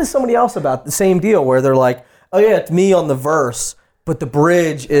was talking to somebody else about the same deal where they're like, oh yeah, it's me on the verse, but the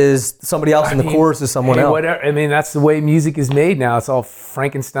bridge is somebody else and the chorus is someone else. Whatever. I mean, that's the way music is made now. It's all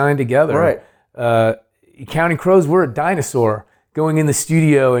Frankenstein together. Right. Counting Crows, we're a dinosaur going in the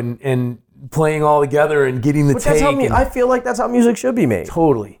studio and playing all together and getting the take. I feel like that's how music should be made.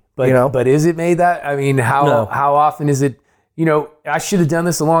 Totally. But but is it made that? I mean, how often is it? I should have done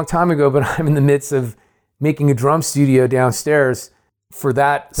this a long time ago, but I'm in the midst of making a drum studio downstairs for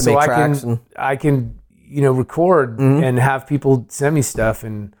that, so I can record and have people send me stuff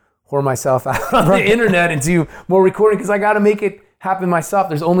and whore myself out on the internet and do more recording, because I got to make it happen myself.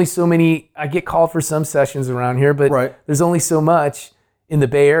 There's only so many. I get called for some sessions around here, but there's only so much in the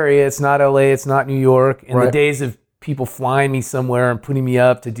Bay Area. It's not LA, it's not New York. And the days of people flying me somewhere and putting me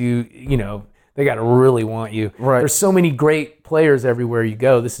up to do, they got to really want you. Right. There's so many great players everywhere you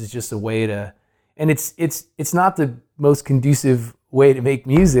go. This is just a way to, and it's not the most conducive way to make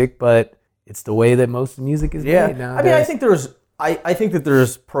music, but it's the way that most music is made nowadays. I mean, I think that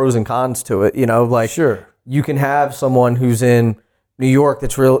there's pros and cons to it. Like, sure, you can have someone who's in New York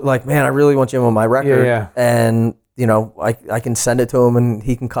that's really like, man, I really want you on my record, and I can send it to him and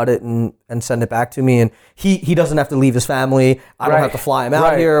he can cut it and send it back to me, and he doesn't have to leave his family. I don't have to fly him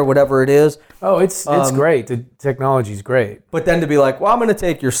out here or whatever it is. Oh, it's great. The technology's great. But then to be like, well, I'm going to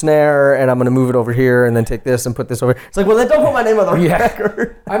take your snare and I'm going to move it over here and then take this and put this over. It's like, well, then don't put my name on the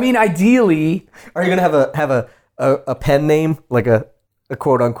record. I mean, ideally, are you going to have a pen name, like a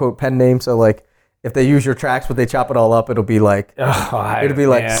quote unquote pen name? So like, if they use your tracks, but they chop it all up, it'll be like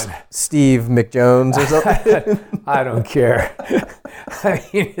Steve McJones or something. I don't care. I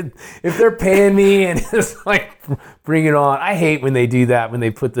mean, if they're paying me and it's like, bring it on. I hate when they do that, when they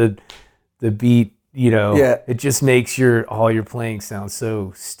put the beat. It just makes all your playing sound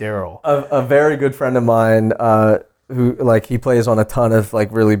so sterile. A very good friend of mine, who like he plays on a ton of like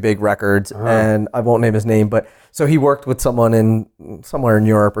really big records, and I won't name his name, but so he worked with someone somewhere in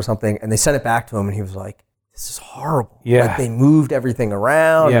Europe or something, and they sent it back to him, and he was like, "This is horrible." Yeah, like they moved everything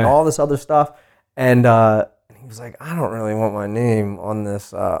around and all this other stuff, and he was like, "I don't really want my name on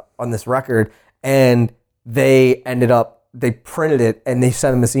this record," and they ended up they printed it and they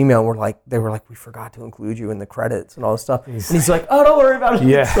sent him this email and they were like, we forgot to include you in the credits and all this stuff. And he's like, oh, don't worry about it.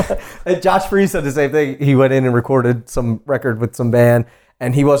 Yeah. And Josh Freese said the same thing. He went in and recorded some record with some band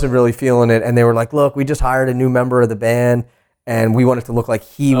and he wasn't really feeling it. And they were like, look, we just hired a new member of the band and we want it to look like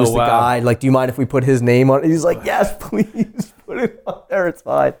he was the guy. Like, do you mind if we put his name on it? He's like, yes, please put it on there. It's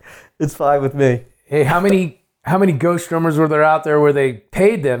fine. It's fine with me. Hey, how many ghost drummers were there out there where they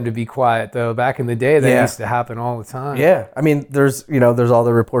paid them to be quiet though? Back in the day, that used to happen all the time. Yeah, I mean, there's all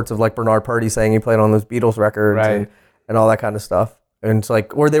the reports of like Bernard Purdie saying he played on those Beatles records and all that kind of stuff. And it's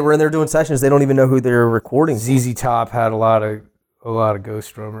like, or they were in there doing sessions, they don't even know who they're recording. ZZ Top had a lot of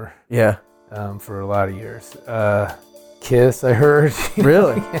ghost drummer. Yeah, for a lot of years. Kiss, I heard.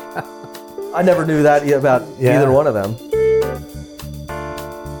 Really? Yeah. I never knew that about either one of them.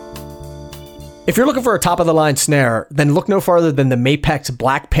 If you're looking for a top-of-the-line snare, then look no farther than the Mapex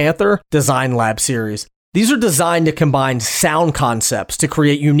Black Panther Design Lab series. These are designed to combine sound concepts to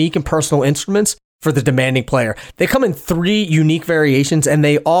create unique and personal instruments for the demanding player. They come in 3 unique variations, and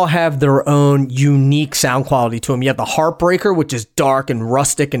they all have their own unique sound quality to them. You have the Heartbreaker, which is dark and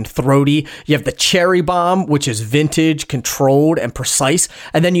rustic and throaty. You have the Cherry Bomb, which is vintage, controlled, and precise.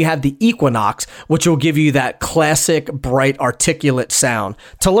 And then you have the Equinox, which will give you that classic, bright, articulate sound.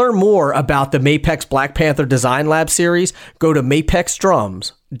 To learn more about the Mapex Black Panther Design Lab series, go to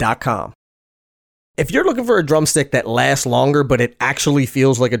mapexdrums.com. If you're looking for a drumstick that lasts longer, but it actually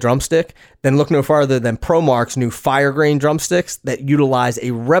feels like a drumstick, then look no farther than ProMark's new Firegrain drumsticks that utilize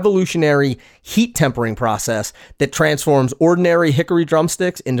a revolutionary heat tempering process that transforms ordinary hickory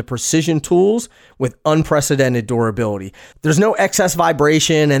drumsticks into precision tools with unprecedented durability. There's no excess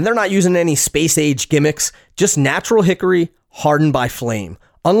vibration, and they're not using any space-age gimmicks, just natural hickory hardened by flame.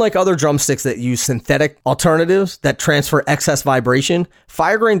 Unlike other drumsticks that use synthetic alternatives that transfer excess vibration,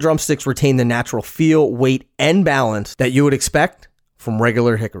 Firegrain drumsticks retain the natural feel, weight, and balance that you would expect from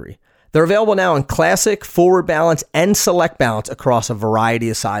regular hickory. They're available now in classic, forward balance, and select balance across a variety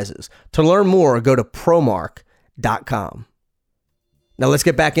of sizes. To learn more, go to promark.com. Now let's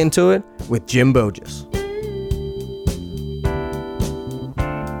get back into it with Jim Bogus.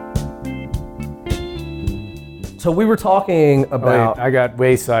 So we were talking about... I got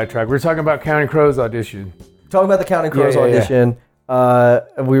way sidetracked. We were talking about Counting Crows audition. Talking about the Counting Crows audition.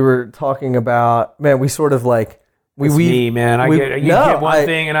 Yeah. We were talking about... Man, we sort of like... It's me, man. You get one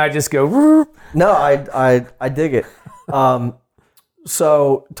thing and I just go... Whoop. No, I dig it.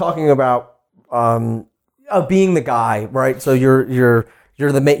 So talking about being the guy, right? So you're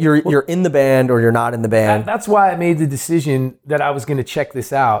in the band or you're not in the band. That's why I made the decision that I was going to check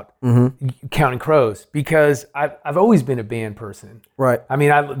this out, Counting Crows, because I've always been a band person. Right. I mean,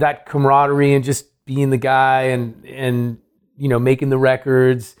 that camaraderie and just being the guy and making the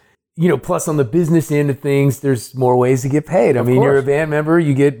records, plus on the business end of things, there's more ways to get paid. I mean, you're a band member,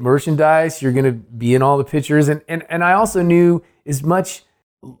 you get merchandise, you're going to be in all the pictures. And I also knew as much,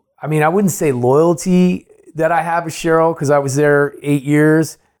 I mean, I wouldn't say loyalty that I have with Cheryl because I was there 8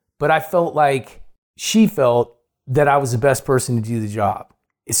 years, but I felt like she felt that I was the best person to do the job.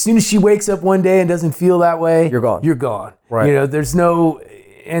 As soon as she wakes up one day and doesn't feel that way, you're gone. You're gone. Right. There's no,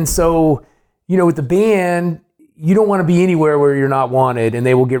 and so, with the band, you don't want to be anywhere where you're not wanted and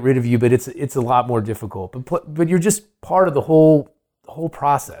they will get rid of you, but it's a lot more difficult. But you're just part of the whole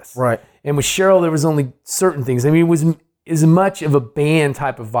process. Right. And with Cheryl, there was only certain things. I mean, it was as much of a band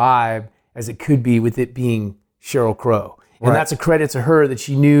type of vibe as it could be with it being Sheryl Crow. And that's a credit to her that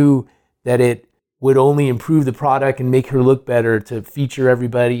she knew that it would only improve the product and make her look better to feature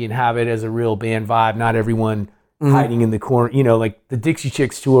everybody and have it as a real band vibe, not everyone hiding in the corner. Like the Dixie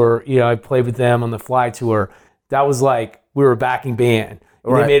Chicks tour, I played with them on the Fly tour. That was like, we were a backing band.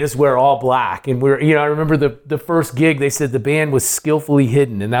 They made us wear all black. And I remember the first gig, they said the band was skillfully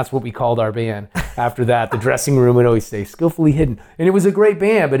hidden. And that's what we called our band. After that, the dressing room would always say skillfully hidden. And it was a great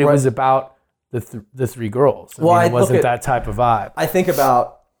band, but it was about the 3 girls. It wasn't that type of vibe. I think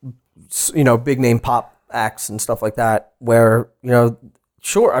about, big name pop acts and stuff like that where,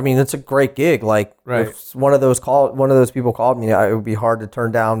 sure. I mean, it's a great gig. Like if one of those people called me, it would be hard to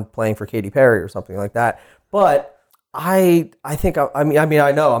turn down playing for Katy Perry or something like that. But I think I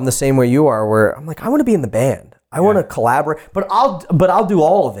know I'm the same way you are, where I'm like, I want to be in the band. I want to collaborate, but I'll do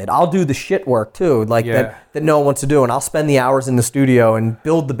all of it. I'll do the shit work too, that no one wants to do, and I'll spend the hours in the studio and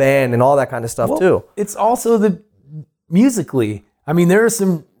build the band and all that kind of stuff too. It's also musically. I mean, there are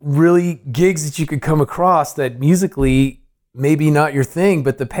some really gigs that you could come across that musically maybe not your thing,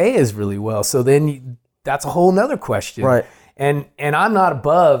 but the pay is really well. So then that's a whole nother question, right? And I'm not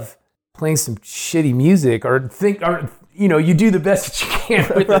above playing some shitty music or you do the best that you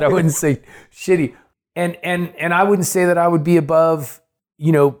can with it. I wouldn't say shitty, And I wouldn't say that I would be above,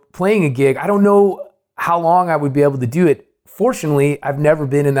 playing a gig. I don't know how long I would be able to do it. Fortunately, I've never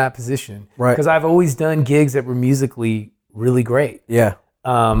been in that position. Right. Because I've always done gigs that were musically really great. Yeah.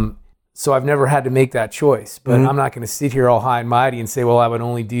 So I've never had to make that choice. But I'm not going to sit here all high and mighty and say, well, I would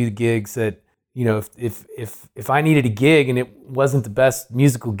only do the gigs that, if I needed a gig and it wasn't the best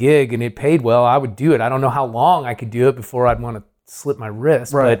musical gig and it paid well, I would do it. I don't know how long I could do it before I'd want to slip my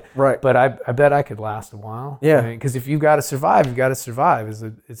wrist. Right. But I bet I could last a while. Yeah. Because if you've got to survive, you've got to survive.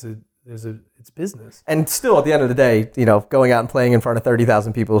 It's business. And still, at the end of the day, going out and playing in front of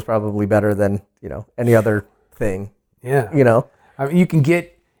 30,000 people is probably better than, any other thing. Yeah. I mean, you can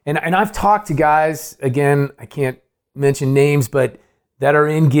get, and I've talked to guys, again, I can't mention names, but that are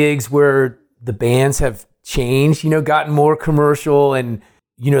in gigs where the bands have changed, gotten more commercial and,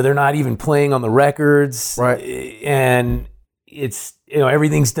 they're not even playing on the records. Right. And it's,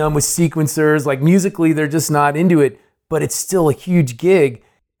 everything's done with sequencers. Like musically, they're just not into it, but it's still a huge gig.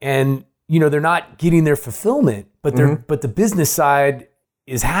 And, they're not getting their fulfillment, but but the business side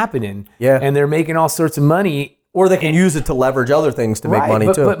is happening. Yeah. And they're making all sorts of money. Or they can use it to leverage other things to make money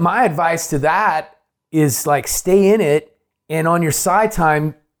too. But my advice to that is like stay in it, and on your side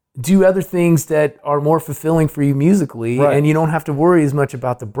time, do other things that are more fulfilling for you musically, right. And you don't have to worry as much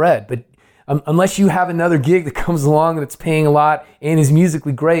about the bread. But unless you have another gig that comes along that's paying a lot and is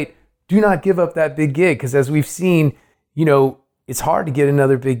musically great, do not give up that big gig, because as we've seen, it's hard to get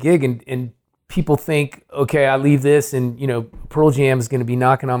another big gig, and people think, okay, I leave this and, Pearl Jam is going to be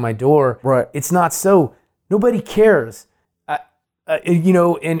knocking on my door. Right. It's not so. Nobody cares.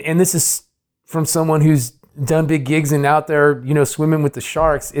 And this is from someone who's done big gigs and out there, swimming with the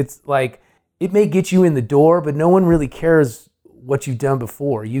sharks. It's like, it may get you in the door, but no one really cares what you've done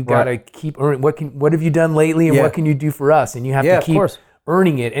before. You got to keep earning. What have you done lately, and what can you do for us? And you have to keep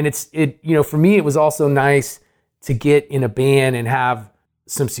earning it. And for me, it was also nice to get in a band and have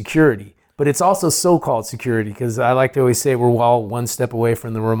some security. But it's also so-called security, because I like to always say we're all one step away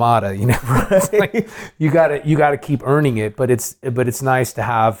from the Ramada. It's like, you gotta keep earning it. But it's nice to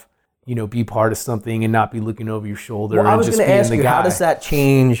have, be part of something and not be looking over your shoulder. Well, I was going to ask you, how does that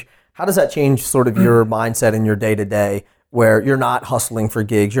change sort of your mindset in your day to day, where you're not hustling for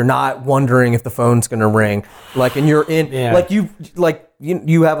gigs, you're not wondering if the phone's going to ring, and you're in,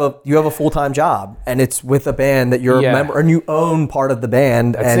 you have a full-time job, and it's with a band that you're a member, and you own part of the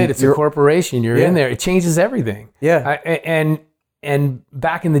band. That's it. It's a corporation. You're in there. It changes everything. Yeah. And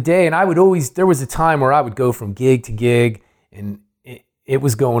back in the day, and there was a time where I would go from gig to gig, and it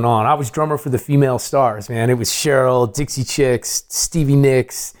was going on. I was drummer for the female stars, man. It was Cheryl, Dixie Chicks, Stevie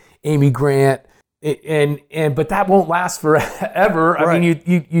Nicks, Amy Grant. But that won't last forever. Right. I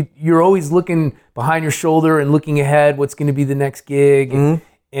mean, you're always looking behind your shoulder and looking ahead. What's going to be the next gig? Mm-hmm.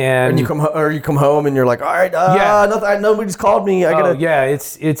 And you come home and you're like, all right, nobody's called me.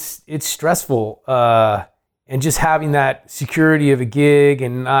 It's stressful. And just having that security of a gig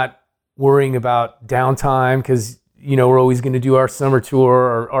and not worrying about downtime, because we're always going to do our summer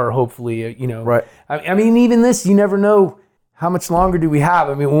tour or hopefully Right. I mean, even this, you never know how much longer do we have.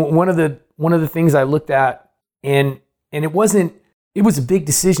 I mean, one of the things I looked at, and it was a big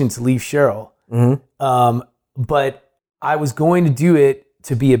decision to leave Cheryl. Mm-hmm. But I was going to do it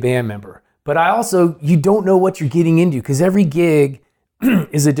to be a band member. But you don't know what you're getting into, because every gig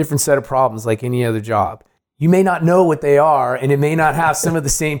is a different set of problems, like any other job. You may not know what they are, and it may not have some of the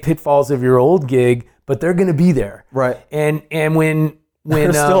same pitfalls of your old gig, but they're going to be there. Right. And when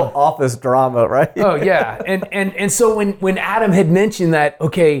there's still office drama, right? Oh yeah. And so when Adam had mentioned that,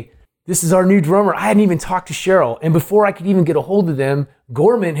 okay, this is our new drummer, I hadn't even talked to Cheryl. And before I could even get a hold of them,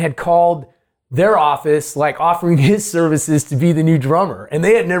 Gorman had called their office, offering his services to be the new drummer. And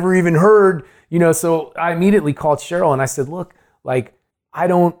they had never even heard, so I immediately called Cheryl and I said, look,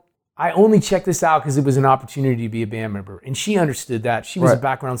 I only checked this out because it was an opportunity to be a band member. And she understood that. She was a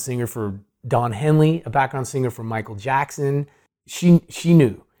background singer for Don Henley, a background singer for Michael Jackson. She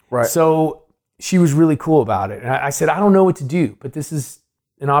knew. Right. So she was really cool about it. And I said, I don't know what to do, but this is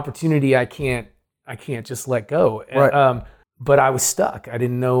an opportunity I can't just let go. Right. But I was stuck. I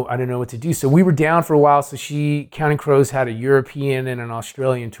didn't know what to do. So we were down for a while. So Counting Crows had a European and an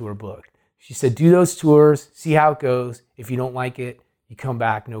Australian tour booked. She said, do those tours, see how it goes. If you don't like it, you come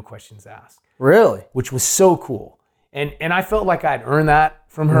back, no questions asked. Really? Which was so cool. And I felt like I'd earned that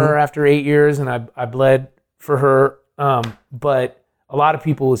from her after 8 years, and I bled for her. But a lot of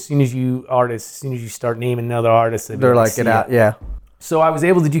people, as soon as you start naming another artist, they're like, get out. Yeah. So I was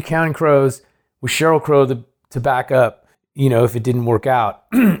able to do Counting Crows with Sheryl Crow to back up, if it didn't work out.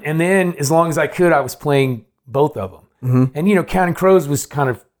 And then as long as I could, I was playing both of them. Mm-hmm. And, Counting Crows was kind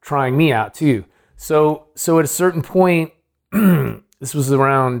of trying me out too. So at a certain point, this was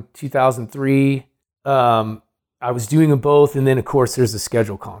around 2003. I was doing them both, and then of course there's a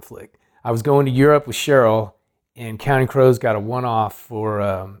schedule conflict. I was going to Europe with Cheryl, and Counting Crows got a one-off for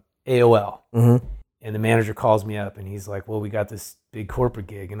AOL. Mm-hmm. And the manager calls me up, and he's like, "Well, we got this big corporate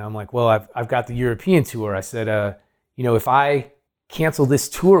gig," and I'm like, "Well, I've got the European tour." I said, if I cancel this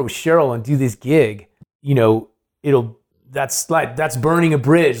tour with Cheryl and do this gig, that's burning a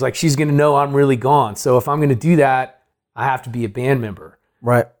bridge. Like, she's gonna know I'm really gone. So if I'm gonna do that, I have to be a band member.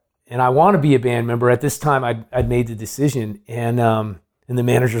 Right. And I want to be a band member. At this time, I'd made the decision, and the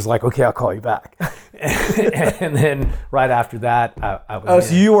manager's like, "Okay, I'll call you back." And then right after that, I was.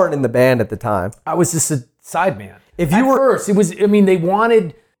 So you weren't in the band at the time. I was just a side man. If you were first, it was. I mean, they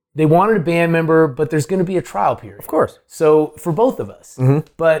wanted a band member, but there's going to be a trial period. Of course. So for both of us. Mm-hmm.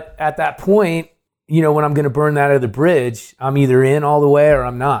 But at that point, when I'm going to burn that other bridge, I'm either in all the way or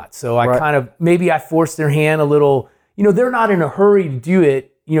I'm not. So I kind of, maybe I forced their hand a little. They're not in a hurry to do it.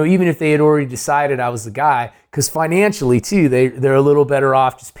 Even if they had already decided I was the guy, because financially too, they're a little better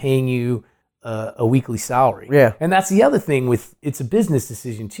off just paying you a weekly salary. Yeah. And that's the other thing it's a business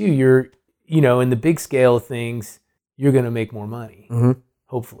decision too. You're, in the big scale of things, you're going to make more money,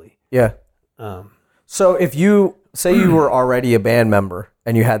 hopefully. Yeah. So if you say you were already a band member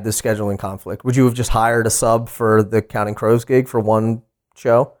and you had this scheduling conflict, would you have just hired a sub for the Counting Crows gig for one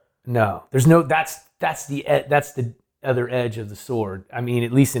show? No, there's no. That's the other edge of the sword. I mean,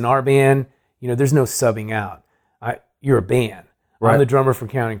 at least in our band, there's no subbing out. You're a band. Right. I'm the drummer for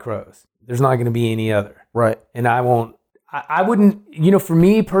Counting Crows. There's not going to be any other. Right. And I wouldn't, for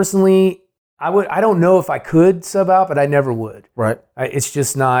me personally, I don't know if I could sub out, but I never would. Right. It's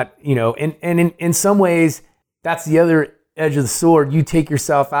just not, and in some ways, that's the other edge of the sword. You take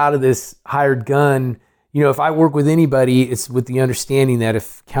yourself out of this hired gun. If I work with anybody, it's with the understanding that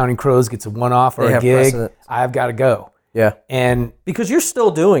if Counting Crows gets a one-off or a gig, I've got to go. Yeah. And because you're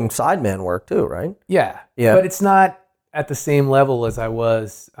still doing sideman work too, right? Yeah. Yeah. But it's not at the same level as I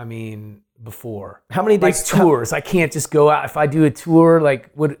was, before. How many days? Like tours. I can't just go out. If I do a tour,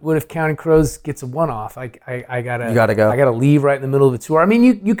 like what if Counting Crows gets a one-off? I gotta. You gotta go. I gotta leave right in the middle of the tour. I mean,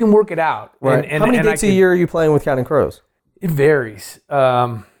 you can work it out. Right. How many dates a year are you playing with Counting Crows? It varies.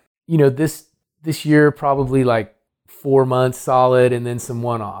 This year probably like 4 months solid, and then some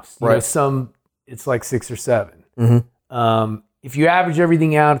one-offs. Right. Some it's like 6 or 7. Mm-hmm. If you average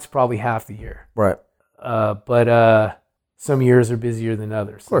everything out, it's probably half the year. Right. But some years are busier than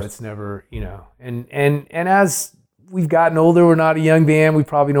others. Of course. So it's never, and as we've gotten older, we're not a young band. We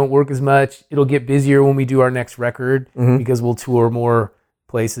probably don't work as much. It'll get busier when we do our next record because we'll tour more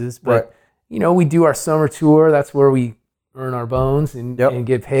places. But, we do our summer tour. That's where we earn our bones and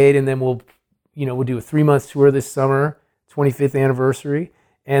get paid. And then we'll do a 3-month tour this summer, 25th anniversary.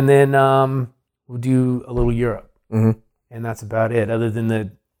 And then we'll do a little Europe. Mm-hmm. And that's about it, other than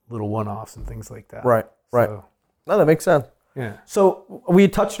the little one-offs and things like that. Right. So, No, that makes sense. yeah. So we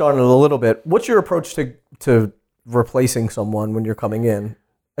touched on it a little bit. What's your approach to replacing someone when you're coming in,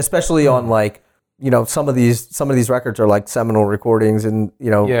 especially on some of these records are like seminal recordings and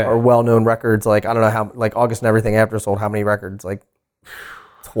are well-known records. Like I don't know how, like August and Everything After sold how many records, like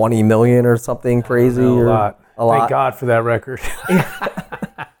 20 million or something crazy. A lot. A lot. Thank God for that record.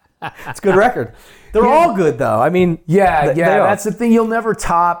 It's a good record. They're all good though. I mean, yeah. That's the thing. You'll never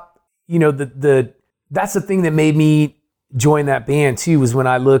top. That's the thing that made me join that band too. Was when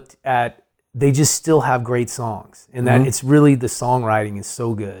I looked at, they just still have great songs, and that it's really, the songwriting is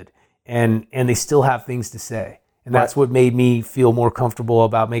so good, and they still have things to say, and that's what made me feel more comfortable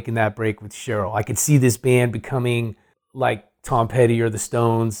about making that break with Cheryl. I could see this band becoming like Tom Petty or the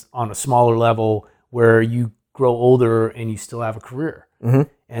Stones on a smaller level, where you grow older and you still have a career. Mm-hmm.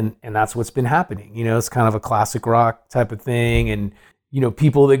 And that's what's been happening. It's kind of a classic rock type of thing. And,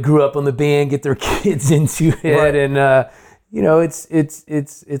 people that grew up on the band get their kids into it. Right. And,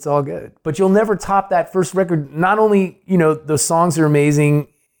 it's all good. But you'll never top that first record. Not only, those songs are amazing,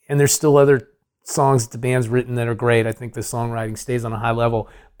 and there's still other songs that the band's written that are great. I think the songwriting stays on a high level.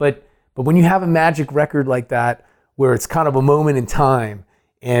 But when you have a magic record like that, where it's kind of a moment in time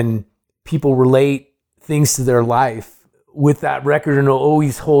and people relate things to their life with that record, and it'll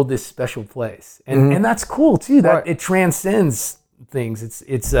always hold this special place. And that's cool too, that it transcends things.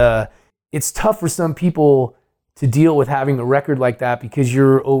 It's tough for some people to deal with having a record like that, because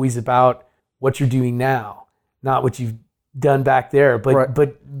you're always about what you're doing now, not what you've done back there.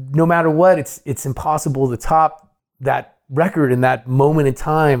 But no matter what, it's impossible to top that record and that moment in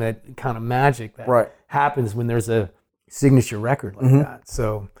time, that kind of magic that happens when there's a signature record like that.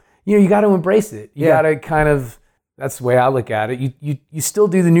 So, you got to embrace it. You got to kind of, That's the way I look at it. You still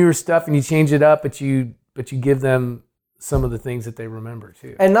do the newer stuff and you change it up, but you give them some of the things that they remember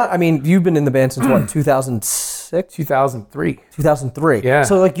too. And you've been in the band since what, 2006? 2003. 2003. Yeah.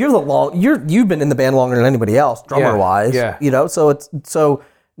 So like you've been in the band longer than anybody else, drummer wise. Yeah. You know, so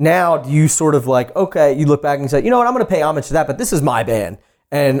now do you sort of like, okay, you look back and say, you know what, I'm going to pay homage to that, but this is my band.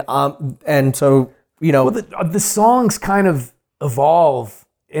 And so, you know, well, the songs kind of evolve.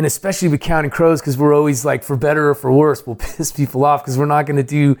 And especially with Counting Crows, because we're always like, for better or for worse, we'll piss people off because we're not going to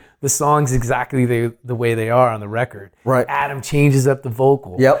do the songs exactly the way they are on the record. Right. Adam changes up the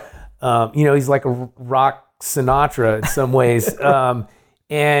vocal. Yep. You know, he's like a rock Sinatra in some ways.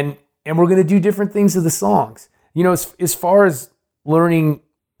 And we're going to do different things to the songs. You know, as far as learning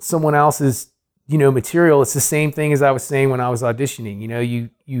someone else's, you know, material, it's the same thing as I was saying when I was auditioning. You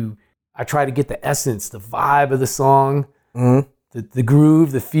know, I try to get the essence, the vibe of the song. Mm-hmm. The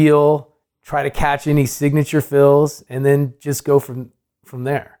groove, the feel, try to catch any signature fills, and then just go from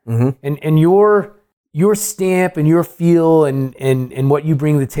there. Mm-hmm. And your stamp and your feel and what you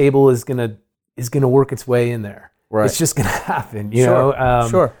bring to the table is gonna work its way in there. Right. It's just gonna happen, you know.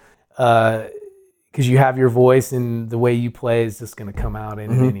 Sure. Because you have your voice and the way you play is just gonna come out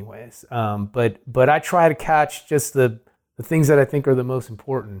in it anyways. But I try to catch just the things that I think are the most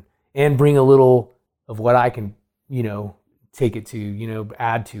important and bring a little of what I can, you know, take it to, you know,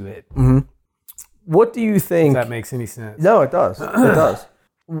 add to it. Mm-hmm. What do you think? If that makes any sense. No, it does. It does.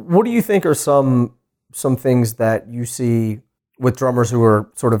 What do you think are some things that you see with drummers who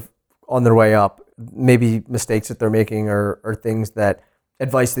are sort of on their way up, maybe mistakes that they're making or things that,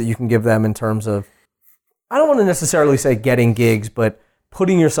 advice that you can give them in terms of, I don't want to necessarily say getting gigs, but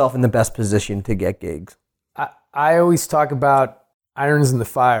putting yourself in the best position to get gigs? I always talk about irons in the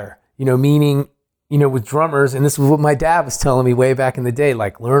fire, you know, meaning, you know, with drummers, and this was what my dad was telling me way back in the day,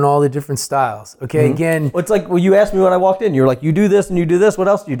 like learn all the different styles. Okay, again. Well, it's like, well, you asked me when I walked in, you were like, you do this and you do this, what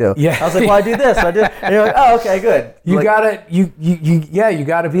else do you do? Yeah. I was like, well, I do this. I do. And you're like, oh, okay, good. You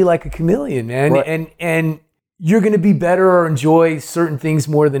gotta be like a chameleon, man. Right. And you're gonna be better or enjoy certain things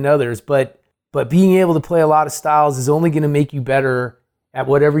more than others, but being able to play a lot of styles is only gonna make you better at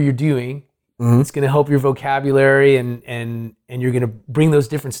whatever you're doing. Mm-hmm. It's gonna help your vocabulary and you're gonna bring those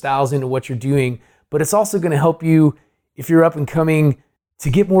different styles into what you're doing. But it's also going to help you, if you're up and coming, to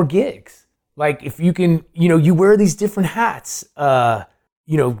get more gigs. Like if you can, you know, you wear these different hats. You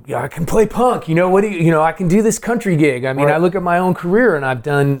know, I can play punk. You know, I can do this country gig. I mean, right. I look at my own career and I've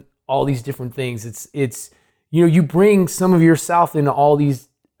done all these different things. It's you know, you bring some of yourself into all these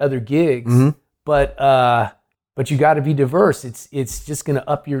other gigs, mm-hmm. but you got to be diverse. It's just going to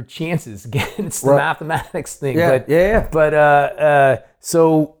up your chances. Again, it's the mathematics thing. Yeah. But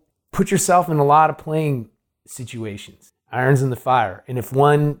so. Put yourself in a lot of playing situations, irons in the fire. And if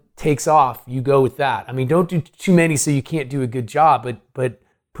one takes off, you go with that. I mean, don't do too many so you can't do a good job, but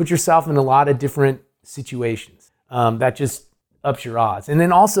put yourself in a lot of different situations. That just ups your odds. And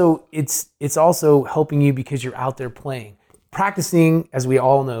then also, it's also helping you because you're out there playing. Practicing, as we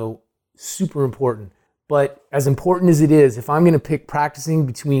all know, super important. But as important as it is, if I'm going to pick practicing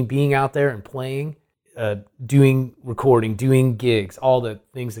between being out there and playing, doing recording, doing gigs, all the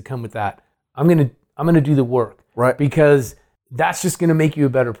things that come with that, I'm gonna do the work, right? Because that's just gonna make you a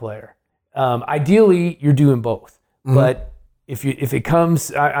better player. Ideally, you're doing both, mm-hmm. but if it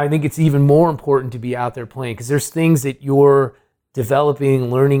comes, I think it's even more important to be out there playing because there's things that you're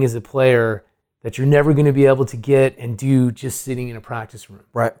developing, learning as a player that you're never gonna be able to get and do just sitting in a practice room.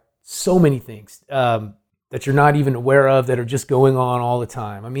 Right. So many things that you're not even aware of that are just going on all the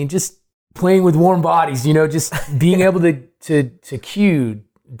time. I mean, just playing with warm bodies, you know, just being able to cue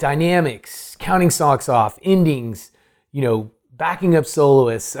dynamics, counting socks off, endings, you know, backing up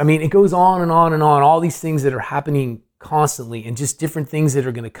soloists. I mean, it goes on and on and on. All these things that are happening constantly, and just different things that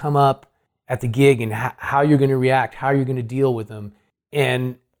are going to come up at the gig, and how you're going to react, how you're going to deal with them.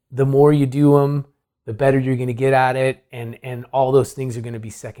 And the more you do them, the better you're going to get at it, and all those things are going to be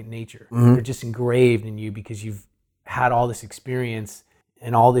second nature. Mm-hmm. They're just engraved in you because you've had all this experience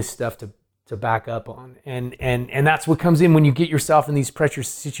and all this stuff to back up on. And that's what comes in when you get yourself in these pressure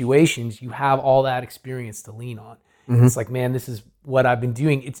situations. You have all that experience to lean on. Mm-hmm. It's like, man, this is what I've been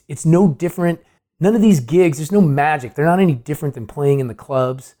doing. It's no different. None of these gigs, there's no magic. They're not any different than playing in the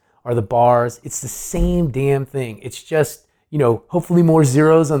clubs or the bars. It's the same damn thing. It's just, you know, hopefully more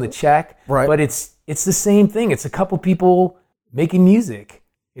zeros on the check. Right. But it's the same thing. It's a couple people making music.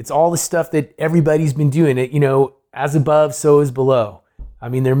 It's all the stuff that everybody's been doing. It, you know, as above, so is below. I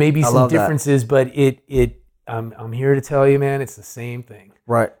mean, there may be some differences, but I'm here to tell you, man, it's the same thing.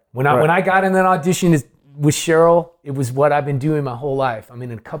 Right. When I got in that audition with Cheryl, it was what I've been doing my whole life. I'm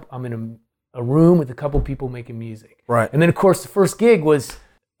in a room with a couple people making music. Right. And then, of course, the first gig was,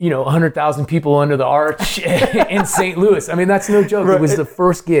 100,000 people under the arch in St. Louis. I mean, that's no joke. Right. It was the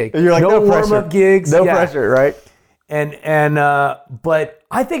first gig. And you're like, no warm-up gigs. No pressure, right? But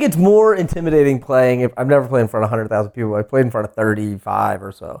I think it's more intimidating playing. I've never played in front of 100,000 people. I played in front of 35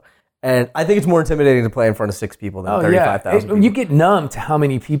 or so. And I think it's more intimidating to play in front of 6 people than 35,000 people. You get numb to how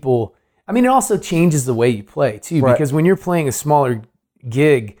many people. I mean, it also changes the way you play, too. Right. Because when you're playing a smaller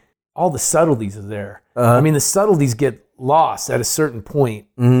gig, all the subtleties are there. Uh-huh. I mean, the subtleties get lost at a certain point.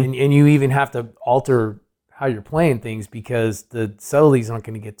 And you even have to alter how you're playing things because the subtleties aren't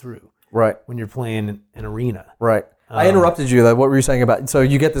going to get through. Right. When you're playing an arena. Right. I interrupted you. What were you saying about? So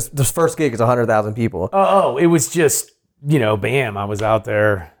you get this first gig is 100,000 people. Oh, it was just bam! I was out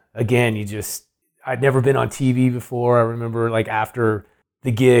there again. I'd never been on TV before. I remember after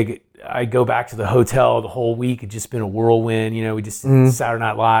the gig, I'd go back to the hotel. The whole week had just been a whirlwind. We just Saturday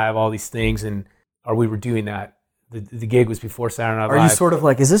Night Live, all these things, we were doing that. The gig was before Saturday Night Live. Are you sort of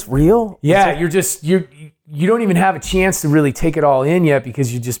like, is this real? Yeah, you don't even have a chance to really take it all in yet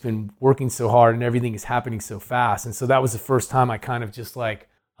because you've just been working so hard and everything is happening so fast. And so that was the first time I kind of just like,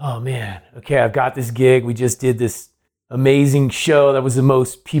 oh man, okay, I've got this gig. We just did this amazing show. That was the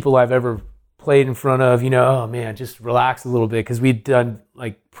most people I've ever played in front of. Oh man, just relax a little bit because we'd done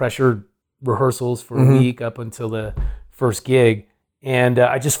pressure rehearsals for a week up until the first gig. And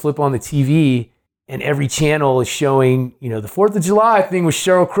I just flip on the TV and every channel is showing, the 4th of July thing with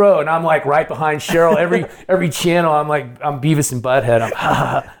Sheryl Crow. And I'm right behind Sheryl. Every channel, I'm Beavis and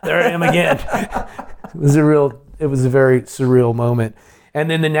Butthead. There I am again. It was a very surreal moment. And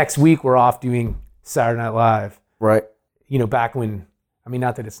then the next week we're off doing Saturday Night Live. Right. Back when,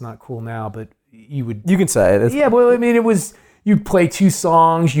 not that it's not cool now, but you can say it. Yeah, well, it was, you'd play 2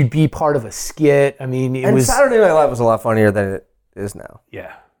 songs, you'd be part of a skit. Saturday Night Live was a lot funnier than it is now.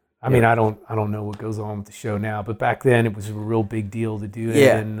 Yeah. I don't know what goes on with the show now, but back then it was a real big deal to do it.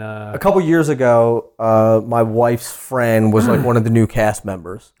 Yeah. And, a couple years ago, my wife's friend was one of the new cast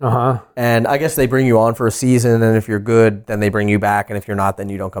members. Uh-huh. And I guess they bring you on for a season, and if you're good, then they bring you back, and if you're not, then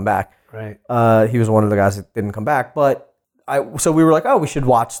you don't come back. Right. He was one of the guys that didn't come back, so we were like, oh, we should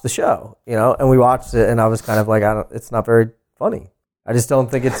watch the show, and we watched it, and I was kind of like, it's not very funny. I just don't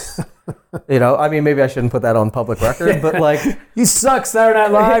think it's, maybe I shouldn't put that on public record, but you suck, Saturday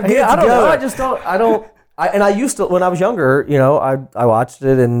Night Live. I don't know. I used to, when I was younger, I watched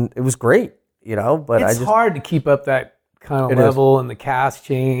it and it was great, but it's hard to keep up that kind of level and the cast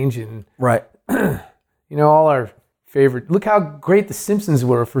change and right. All our favorite, look how great the Simpsons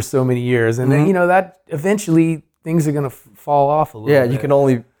were for so many years. And then, that eventually things are going to fall off a little bit. Yeah. You can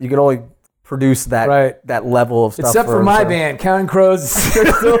only produce that level of stuff. Except for my band, Counting Crows.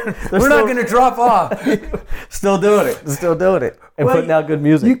 We're not going to drop off. Still doing it. And putting out good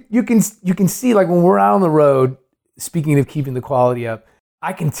music. You can see when we're out on the road, speaking of keeping the quality up,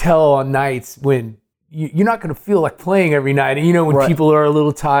 I can tell on nights when you're not going to feel like playing every night. And when people are a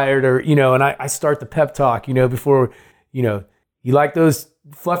little tired or, and I start the pep talk, before, you like those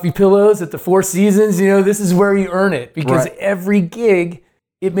fluffy pillows at the Four Seasons, this is where you earn it. Because every gig,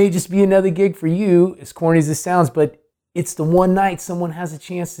 it may just be another gig for you, as corny as this sounds, but it's the one night someone has a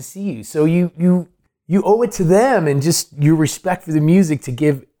chance to see you. So you owe it to them and just your respect for the music to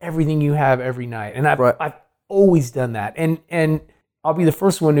give everything you have every night. And I've always done that. And I'll be the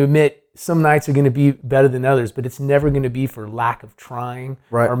first one to admit some nights are going to be better than others, but it's never going to be for lack of trying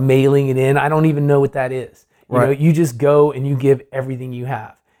or mailing it in. I don't even know what that is. You just go and you give everything you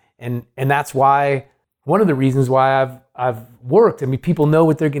have. And that's why, one of the reasons why I've worked. People know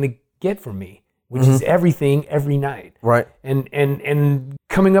what they're going to get from me, which is everything every night. Right. And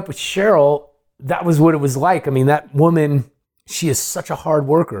coming up with Sheryl, that was what it was like. That woman, she is such a hard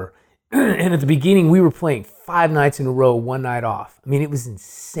worker. And at the beginning, we were playing 5 nights in a row, 1 night off. It was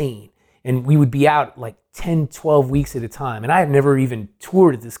insane. And we would be out 10, 12 weeks at a time. And I had never even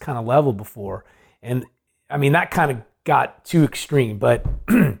toured at this kind of level before. And that kind of got too extreme, but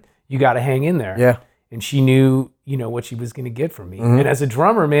you got to hang in there. Yeah. And she knew, what she was going to get from me. And as a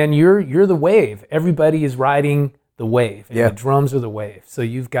drummer, man, you're the wave. Everybody is riding the wave. And the drums are the wave. So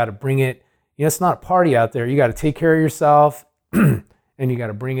you've got to bring it. It's not a party out there. You got to take care of yourself, and you got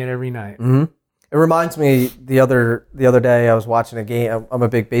to bring it every night. Mm-hmm. It reminds me, the other day I was watching a game. I'm a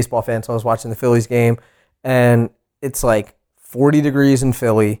big baseball fan, so I was watching the Phillies game, and it's 40 degrees in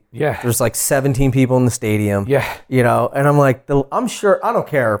Philly. Yeah. There's 17 people in the stadium. Yeah. And I'm like, I'm sure, I don't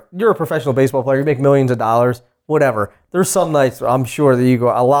care. You're a professional baseball player. You make millions of dollars, whatever. There's some nights, I'm sure that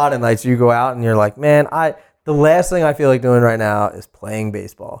a lot of nights you go out and you're like, man, the last thing I feel like doing right now is playing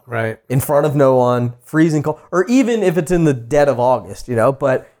baseball. Right. In front of no one, freezing cold, or even if it's in the dead of August,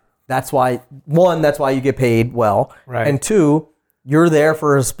 but That's why, one, that's why you get paid well. Right. And two, you're there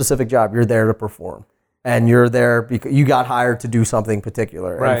for a specific job. You're there to perform. And you're there because you got hired to do something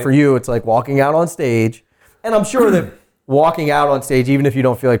particular. Right. And for you, it's like walking out on stage. And I'm sure that walking out on stage, even if you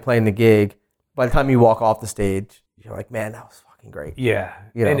don't feel like playing the gig, by the time you walk off the stage, you're like, man, that was fucking great. Yeah.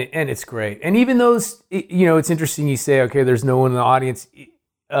 You know? And it's great. And even those, it's interesting you say, okay, there's no one in the audience.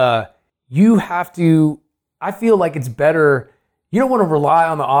 You have to, I feel like it's better. You don't want to rely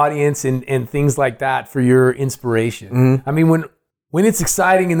on the audience and things like that for your inspiration. Mm-hmm. I mean, when it's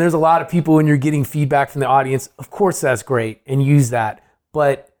exciting and there's a lot of people and you're getting feedback from the audience, of course that's great and use that.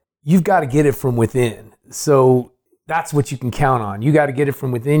 But you've got to get it from within. So that's what you can count on. You got to get it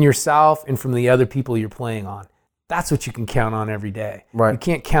from within yourself and from the other people you're playing on. That's what you can count on every day. Right. You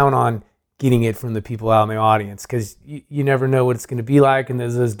can't count on getting it from the people out in the audience because you never know what it's going to be like. And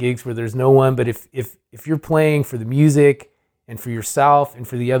there's those gigs where there's no one. But if you're playing for the music and for yourself and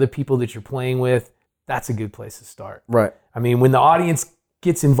for the other people that you're playing with, that's a good place to start. Right. I mean, when the audience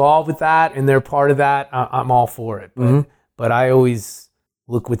gets involved with that and they're part of that, I'm all for it. But I always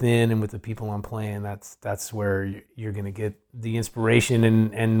look within and with the people I'm playing, that's where you're going to get the inspiration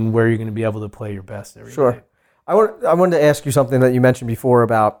and where you're going to be able to play your best every day. I wanted to ask you something that you mentioned before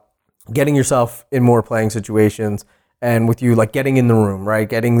about getting yourself in more playing situations, and with you, like getting in the room, right?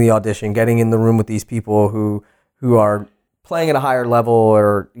 Getting the audition, getting in the room with these people who are playing at a higher level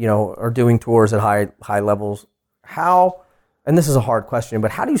or, are doing tours at high levels. How, and this is a hard question,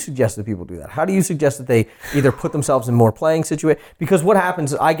 but how do you suggest that people do that? How do you suggest that they either put themselves in more playing situations? Because what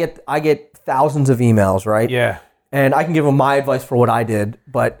happens is I get thousands of emails, right? Yeah. And I can give them my advice for what I did,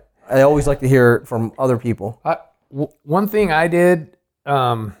 but I always like to hear it from other people. One thing I did,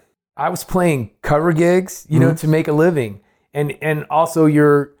 I was playing cover gigs, to make a living. And also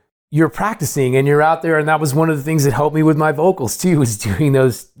you're practicing and you're out there. And that was one of the things that helped me with my vocals too, was doing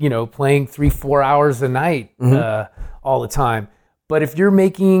those, playing 3-4 hours a night all the time. But if you're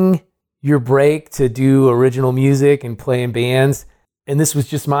making your break to do original music and play in bands, and this was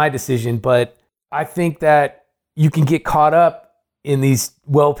just my decision, but I think that you can get caught up in these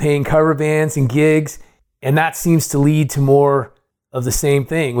well-paying cover bands and gigs, and that seems to lead to more of the same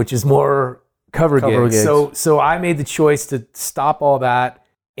thing, which is more cover gigs. So I made the choice to stop all that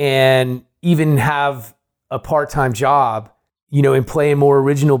and even have a part-time job, and play in more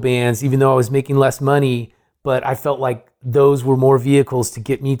original bands, even though I was making less money, but I felt like those were more vehicles to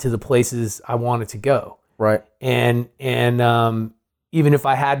get me to the places I wanted to go. Right. And even if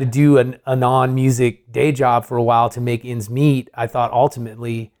I had to do a non-music day job for a while to make ends meet, I thought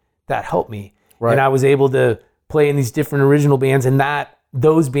ultimately that helped me. Right. And I was able to play in these different original bands, and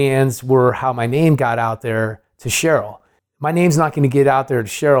those bands were how my name got out there to Cheryl. My name's not going to get out there to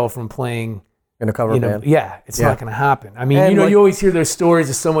Cheryl from playing in a cover band. Yeah, it's not going to happen. I mean, you always hear those stories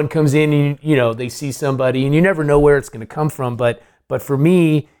of someone comes in and, they see somebody and you never know where it's going to come from. But for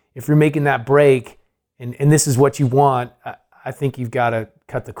me, if you're making that break and this is what you want, I think you've got to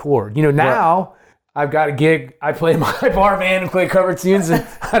cut the cord. Now I've got a gig. I play my bar band and play cover tunes, and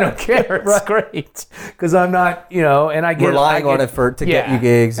I don't care. It's great because I'm not, and I get relying on it to get you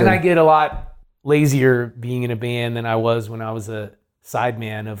gigs, and I get a lot lazier being in a band than I was when I was a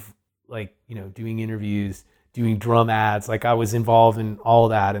sideman of doing interviews, doing drum ads. Like I was involved in all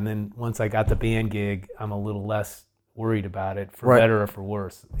of that, and then once I got the band gig, I'm a little less worried about it, for better or for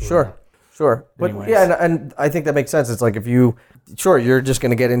worse. Sure. But anyways. yeah, and I think that makes sense. It's like if you're just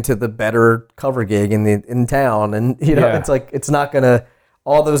going to get into the better cover gig in town, and it's like it's not going to.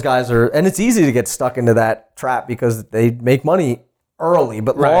 All those guys are, and it's easy to get stuck into that trap because they make money early,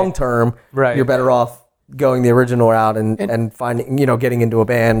 but long term, you're better off going the original route and finding, getting into a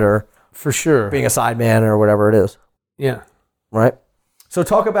band or for sure being a sideman or whatever it is. Yeah. Right. So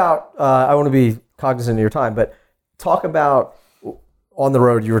talk about. I want to be cognizant of your time, but talk about. On the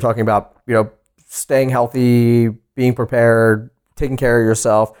road, you were talking about, staying healthy, being prepared, taking care of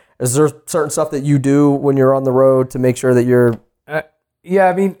yourself. Is there certain stuff that you do when you're on the road to make sure that you're... Yeah,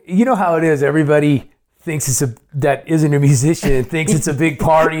 I mean, you know how it is. Everybody thinks that isn't a musician thinks it's a big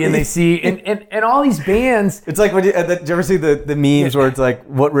party, and they see and all these bands. It's like when did you ever see the memes where it's like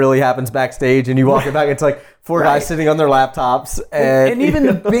what really happens backstage, and you walk it back, it's like four guys sitting on their laptops, and even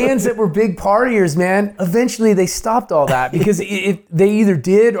the bands that were big partiers, man, eventually they stopped all that because they either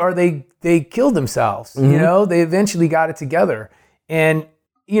did or they killed themselves. Mm-hmm. They eventually got it together, and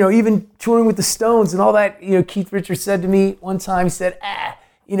even touring with the Stones and all that. Keith Richards said to me one time, he said,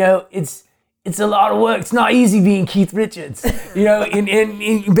 it's a lot of work. It's not easy being Keith Richards,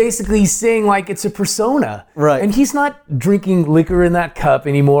 and basically he's saying like it's a persona. Right. And he's not drinking liquor in that cup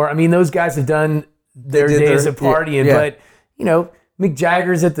anymore. I mean, those guys have done their days of partying, but, Mick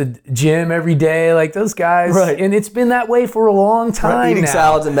Jagger's at the gym every day, like those guys. Right. And it's been that way for a long time Eating now.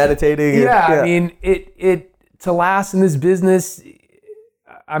 salads and meditating. Yeah, I mean, it to last in this business.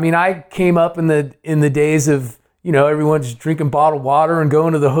 I mean, I came up in the days of, you know, everyone's drinking bottled water and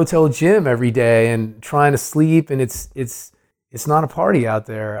going to the hotel gym every day and trying to sleep, and it's not a party out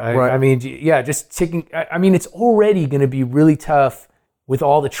there. Right. I mean, yeah, just taking. I mean, it's already going to be really tough with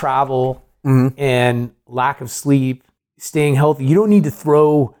all the travel and lack of sleep. Staying healthy, you don't need to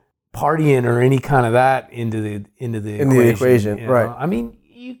throw partying or any kind of that into the equation. You know? Right? I mean,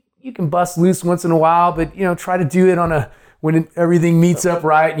 you can bust loose once in a while, but you know, try to do it when everything meets up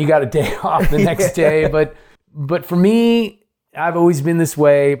right and you got a day off the next day. But for me, I've always been this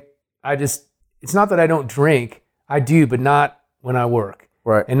way. It's not that I don't drink, I do, but not when I work.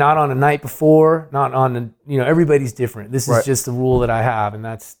 Right. And not on a night before, not on everybody's different. This is just the rule that I have, and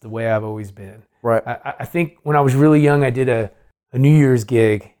that's the way I've always been. Right. I think when I was really young, I did a New Year's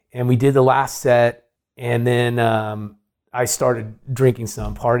gig, and we did the last set, and then I started drinking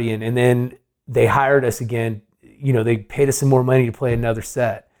some, partying, and then they hired us again. You know, they paid us some more money to play another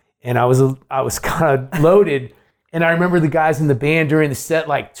set, and I was kind of loaded. And I remember the guys in the band during the set,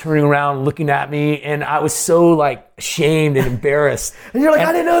 like turning around, looking at me, and I was so like ashamed and embarrassed. And you're like,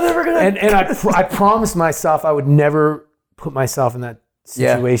 I didn't know they were gonna. And I promised myself I would never put myself in that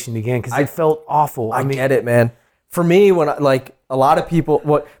situation again, because I felt awful. I mean, get it, man. For me, when a lot of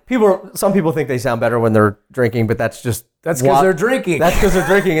people, some people think they sound better when they're drinking, but that's because they're drinking. That's because they're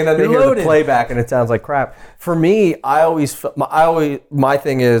drinking, and then they hear the playback, and it sounds like crap. For me, my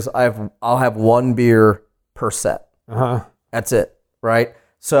thing is I'll have one beer per set. That's it, right?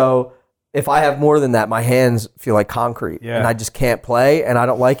 So if I have more than that, my hands feel like concrete, and I just can't play, and I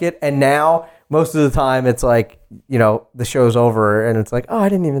don't like it. And now most of the time, it's like, you know, the show's over, and it's like, oh, I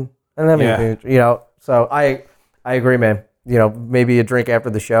don't have anything, you know. So I agree, man. You know, maybe a drink after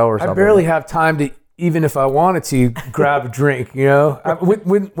the show or something. I barely have time to, even if I wanted to, grab a drink. You know,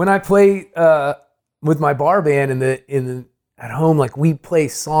 when I play with my bar band at home, like we play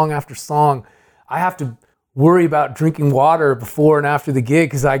song after song, I have to worry about drinking water before and after the gig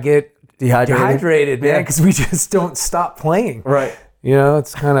because I get dehydrated, man, because we just don't stop playing. Right. You know,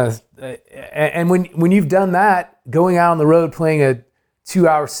 it's kind of, and when you've done that, going out on the road playing a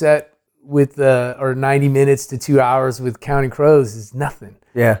 2-hour set with or 90 minutes to 2 hours with Counting Crows is nothing.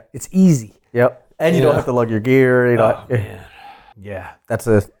 Yeah. It's easy. Yep. And you don't have to lug your gear. Man. Yeah. That's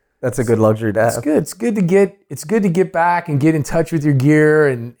a good luxury to have. It's good. It's good to get back and get in touch with your gear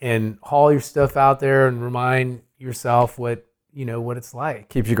and haul your stuff out there and remind yourself what it's like.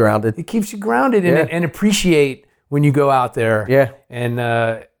 Keeps you grounded. It keeps you grounded and appreciate when you go out there. Yeah.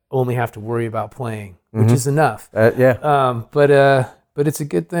 And only have to worry about playing, which is enough. But it's a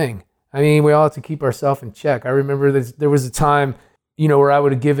good thing. I mean, we all have to keep ourselves in check. I remember there was a time, where I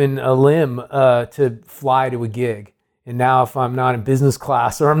would have given a limb to fly to a gig. And now if I'm not in business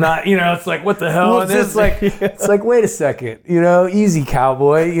class or I'm not, it's like, what the hell? And it's like, wait a second, easy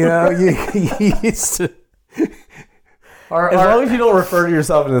cowboy, you used to. As long as you don't refer to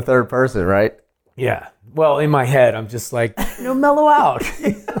yourself in the third person, right? Yeah. Well, in my head, I'm just like, mellow out.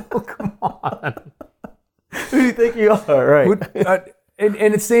 Come on. Who do you think you are? Right.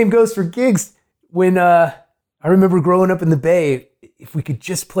 And the same goes for gigs. When I remember growing up in the Bay, if we could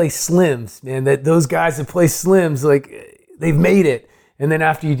just play Slims, man, those guys that play Slims, like they've made it. And then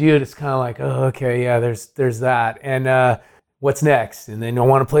after you do it, it's kind of like, oh, okay, yeah, there's that. And what's next? And then I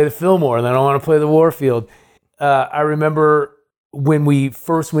want to play the Fillmore, and then I want to play the Warfield. I remember when we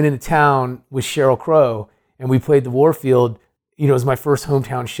first went into town with Sheryl Crow and we played the Warfield, it was my first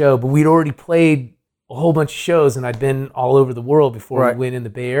hometown show, but we'd already played a whole bunch of shows and I'd been all over the world before we went in the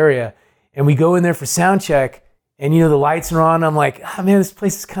Bay Area. And we go in there for sound check and, the lights are on. I'm like, oh man, this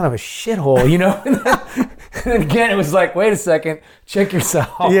place is kind of a shithole, And then again, it was like, wait a second, check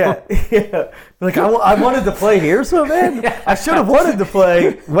yourself. Yeah. Like, I wanted to play here so bad. Yeah. I should have wanted to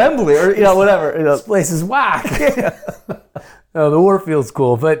play Wembley or, whatever. This place is whack. No, the Warfield's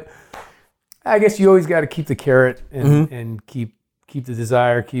cool, but I guess you always got to keep the carrot and keep the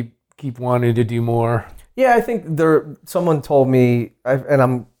desire, keep wanting to do more. Yeah, I think someone told me,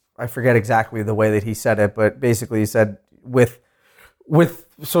 I forget exactly the way that he said it, but basically he said with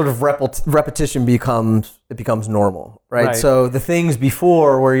sort of repetition becomes normal, right? So the things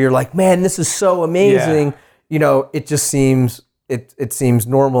before where you're like, man, this is so amazing, it just seems it seems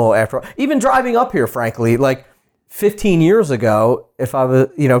normal after all. Even driving up here, frankly, like 15 years ago, if I was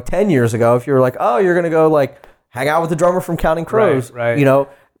 10 years ago, if you were like, oh, you're gonna go like hang out with the drummer from Counting Crows, right.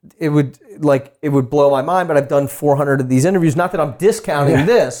 It would blow my mind. But I've done 400 of these interviews. Not that I'm discounting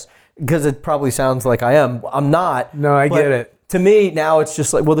this, because it probably sounds like I am. I'm not. No, I get it. to me now it's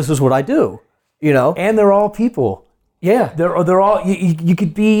just like, well, this is what I do, And they're all people. Yeah. They're all, you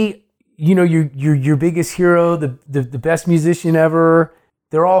could be, your biggest hero, the best musician ever.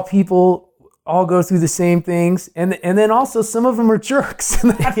 They're all people, all go through the same things. And then also some of them are jerks.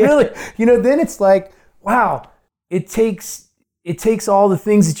 And that really, then it's like, wow, it takes all the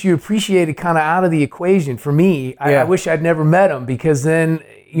things that you appreciated kind of out of the equation. For me, I wish I'd never met them, because then,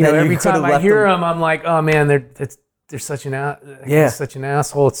 every time I hear them, I'm like, oh man, they're such such an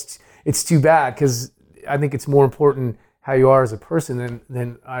asshole. It's too bad, because I think it's more important how you are as a person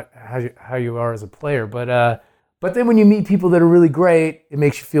than how you are as a player. But then when you meet people that are really great, it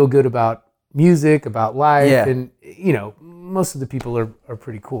makes you feel good about music, about life, and most of the people are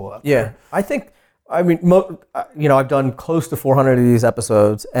pretty cool out there. I've done close to 400 of these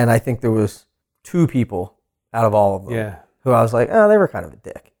episodes, and I think there was 2 people out of all of them who I was like, oh, they were kind of a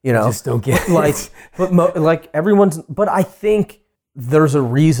dick, I just don't get it. But I think there's a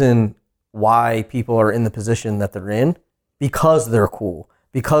reason why people are in the position that they're in, because they're cool,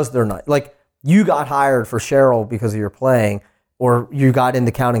 because they're not like, you got hired for Cheryl because of your playing, or you got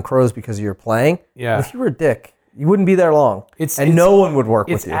into Counting Crows because of your playing. Yeah. If you were a dick, you wouldn't be there long, no one would work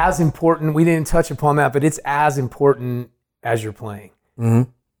with you. It's as important. We didn't touch upon that, but it's as important as you're playing,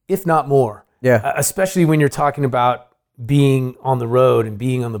 if not more. Yeah. Especially when you're talking about being on the road and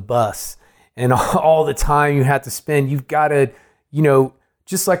being on the bus and all the time you have to spend. You've got to,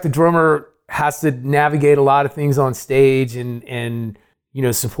 just like the drummer has to navigate a lot of things on stage and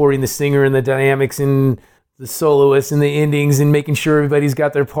supporting the singer and the dynamics and the soloists and the endings and making sure everybody's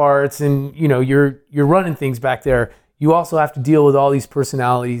got their parts, and you're running things back there. You also have to deal with all these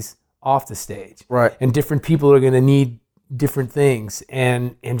personalities off the stage, right? And different people are going to need different things,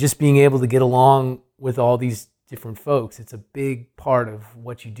 and just being able to get along with all these different folks, it's a big part of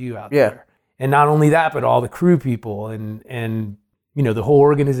what you do out there. And not only that, but all the crew people and the whole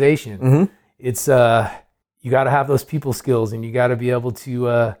organization. It's you got to have those people skills, and you got to be able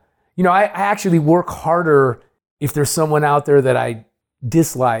to I actually work harder if there's someone out there that I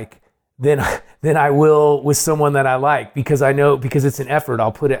dislike than I will with someone that I like, because I know, because it's an effort.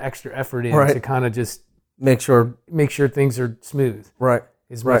 I'll put an extra effort in to kind of just make sure things are smooth, right,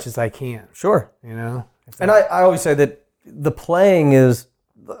 as much as I can. Sure, And I always say that the playing is,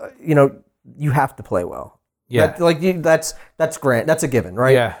 you have to play well. Yeah, that's grant. That's a given,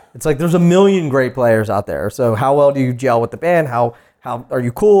 right? Yeah, it's like there's a million great players out there. So how well do you gel with the band? How are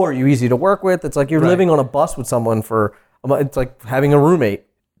you cool? Are you easy to work with? It's like you're living on a bus with someone it's like having a roommate.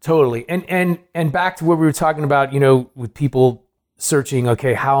 Totally. And back to what we were talking about, with people searching,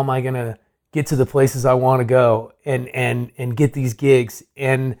 okay, how am I going to get to the places I want to go and get these gigs?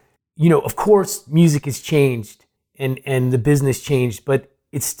 And, of course, music has changed and the business changed, but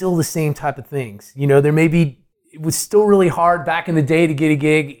it's still the same type of things. It was still really hard back in the day to get a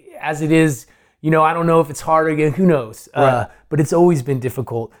gig as it is. I don't know if it's harder again, who knows? Right. But it's always been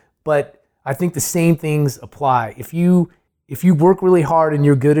difficult. But I think the same things apply. If you work really hard and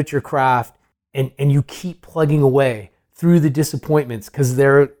you're good at your craft and you keep plugging away through the disappointments, because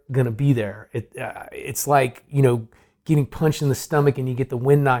they're going to be there. It's like, getting punched in the stomach and you get the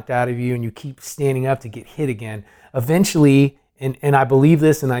wind knocked out of you and you keep standing up to get hit again. Eventually, and I believe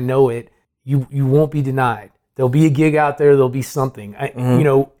this and I know it, you won't be denied. There'll be a gig out there. There'll be something.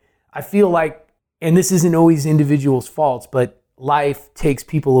 I feel like, and this isn't always individuals' faults, but life takes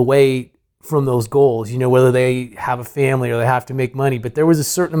people away from those goals, whether they have a family or they have to make money. But there was a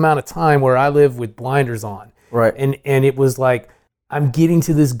certain amount of time where I lived with blinders on. Right. And it was like, I'm getting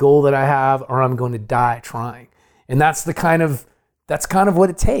to this goal that I have, or I'm going to die trying. And that's kind of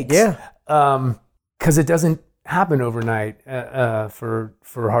what it takes. Yeah. Because it doesn't happen overnight for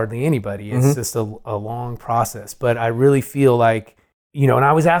hardly anybody. It's just a long process. But I really feel like, and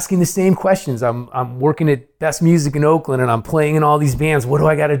I was asking the same questions. I'm working at Best Music in Oakland, and I'm playing in all these bands. What do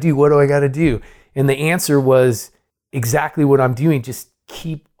I got to do? What do I got to do? And the answer was exactly what I'm doing. Just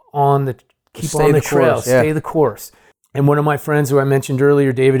keep on the trail, stay the course. And one of my friends who I mentioned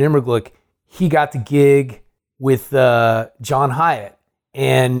earlier, David Immerglick, he got the gig with John Hyatt,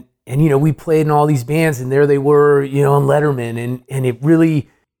 and we played in all these bands, and there they were, on Letterman, and it really.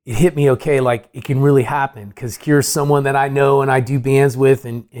 It hit me, okay, like it can really happen, because here's someone that I know and I do bands with,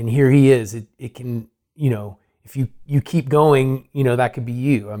 and here he is. It can, if you keep going, that could be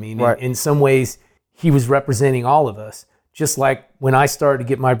you. I mean, right. in some ways, he was representing all of us. Just like when I started to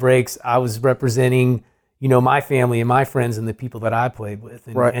get my breaks, I was representing, my family and my friends and the people that I played with,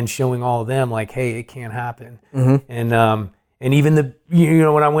 and showing all of them like, hey, it can happen. And even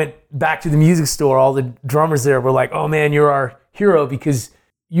when I went back to the music store, all the drummers there were like, oh man, you're our hero, because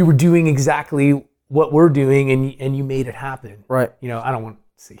you were doing exactly what we're doing and you made it happen. Right. You know, I don't want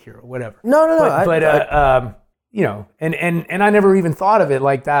to say hero, whatever. No. But you know, and I never even thought of it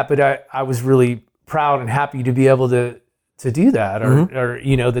like that, but I was really proud and happy to be able to do that, or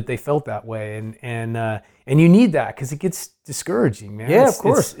you know, that they felt that way, and you need that because it gets discouraging, man. Yeah, of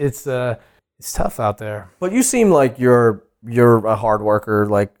course. It's tough out there. But you seem like you're a hard worker.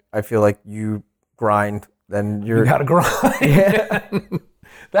 Like, I feel like you grind. Then you gotta grind. Yeah.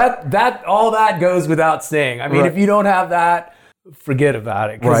 that all that goes without saying. I mean, if you don't have that, forget about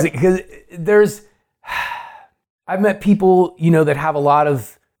it. Because there's, I've met people, you know, that have a lot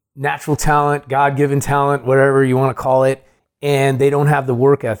of natural talent, God-given talent, whatever you want to call it, and they don't have the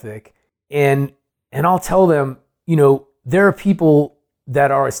work ethic. And I'll tell them, you know, there are people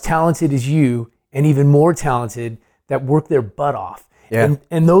that are as talented as you and even more talented that work their butt off. Yeah.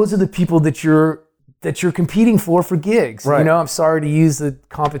 And those are the people that you're competing for gigs. Right. You know, I'm sorry to use the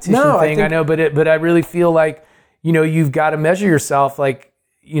competition thing. I know, but I really feel like, you know, you've got to measure yourself, like,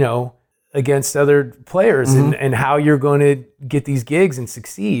 you know, against other players and how you're going to get these gigs and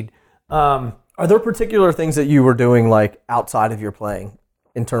succeed. Are there particular things that you were doing, like, outside of your playing,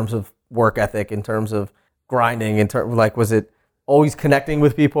 in terms of work ethic, in terms of grinding, like, was it always connecting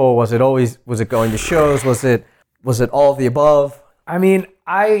with people? Was it going to shows? Was it all of the above? I mean,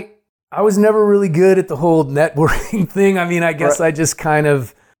 I was never really good at the whole networking thing. I mean, I guess I just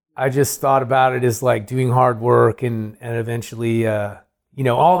thought about it as like doing hard work and eventually, you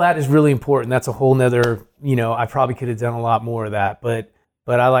know, all that is really important. That's a whole nother, you know, I probably could have done a lot more of that, but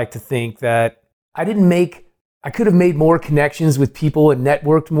I like to think that I could have made more connections with people and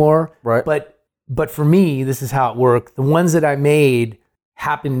networked more. Right. But for me, this is how it worked. The ones that I made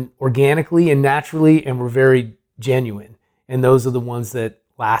happened organically and naturally and were very genuine. And those are the ones that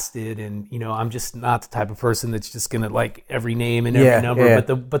lasted. And, you know, I'm just not the type of person that's just going to like every name and every number. Yeah.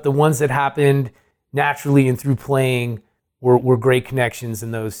 But the ones that happened naturally and through playing were great connections,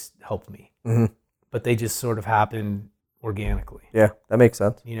 and those helped me. Mm-hmm. But they just sort of happened organically. Yeah, that makes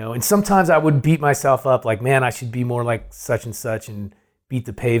sense. You know, and sometimes I would beat myself up like, man, I should be more like such and such and beat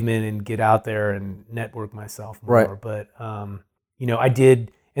the pavement and get out there and network myself more. Right. But, you know, I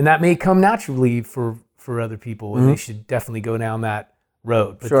did, and that may come naturally for other people, and they should definitely go down that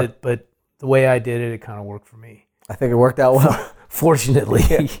road. But, but the way I did it, it kind of worked for me. I think it worked out well. Fortunately.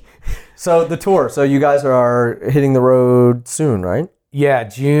 Yeah. So the tour, so you guys are hitting the road soon, right? Yeah,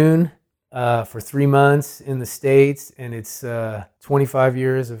 June. For 3 months in the States, and it's 25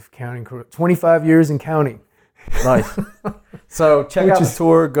 years of counting. 25 years and counting. Nice. So check out the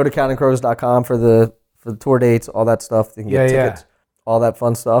tour. Go to countingcrows.com for the tour dates, all that stuff. You can get tickets, all that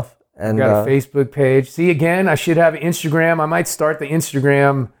fun stuff. And got a Facebook page. See, again, I should have an Instagram. I might start the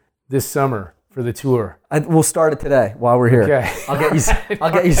Instagram this summer for the tour. We'll start it today while we're here. Okay. I'll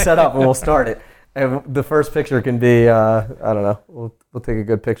get you set up and we'll start it. And the first picture can be, I don't know, we'll take a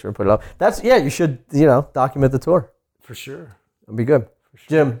good picture and put it up. You should, you know, document the tour. For sure. It'll be good. Sure.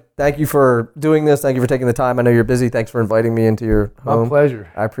 Jim, thank you for doing this. Thank you for taking the time. I know you're busy. Thanks for inviting me into your home. My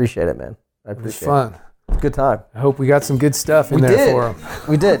pleasure. I appreciate it, man. I appreciate it. It was fun. Good time. I hope we got some good stuff in there for them.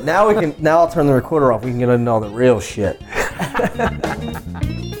 We did. Now I'll turn the recorder off. We can get into all the real shit.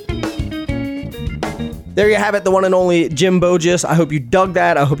 There you have it, the one and only Jim Bogus. I hope you dug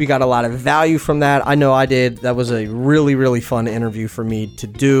that. I hope you got a lot of value from that. I know I did. That was a really, really fun interview for me to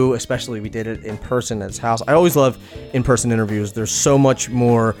do, especially we did it in person at his house. I always love in-person interviews. There's so much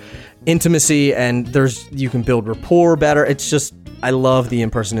more intimacy, and you can build rapport better. It's just, I love the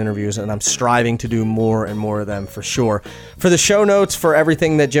in-person interviews, and I'm striving to do more and more of them for sure. For the show notes for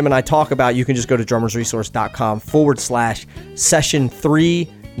everything that Jim and I talk about, you can just go to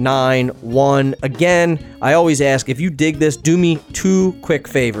drummersresource.com/session391. Again, I always ask, if you dig this, do me 2 quick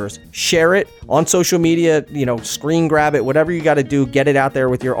favors. Share it on social media, you know, screen grab it, whatever you got to do, get it out there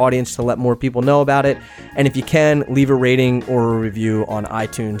with your audience to let more people know about it. And if you can, leave a rating or a review on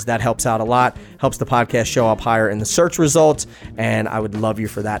iTunes. That helps out a lot, helps the podcast show up higher in the search results, and I would love you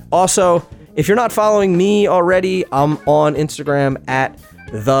for that. Also, if you're not following me already, I'm on Instagram at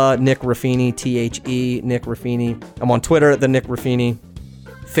the Nick Ruffini, THE Nick Ruffini. I'm on Twitter, the Nick Ruffini.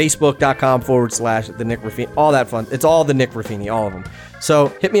 Facebook.com/the Nick Ruffini. All that fun. It's all the Nick Ruffini, all of them. So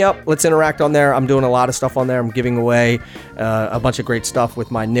hit me up. Let's interact on there. I'm doing a lot of stuff on there. I'm giving away a bunch of great stuff with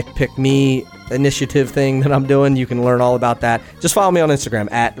my Nick Pick Me initiative thing that I'm doing. You can learn all about that. Just follow me on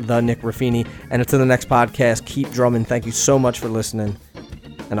Instagram at the Nick Ruffini. And until the next podcast, keep drumming. Thank you so much for listening,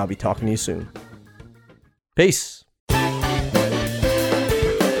 and I'll be talking to you soon. Peace.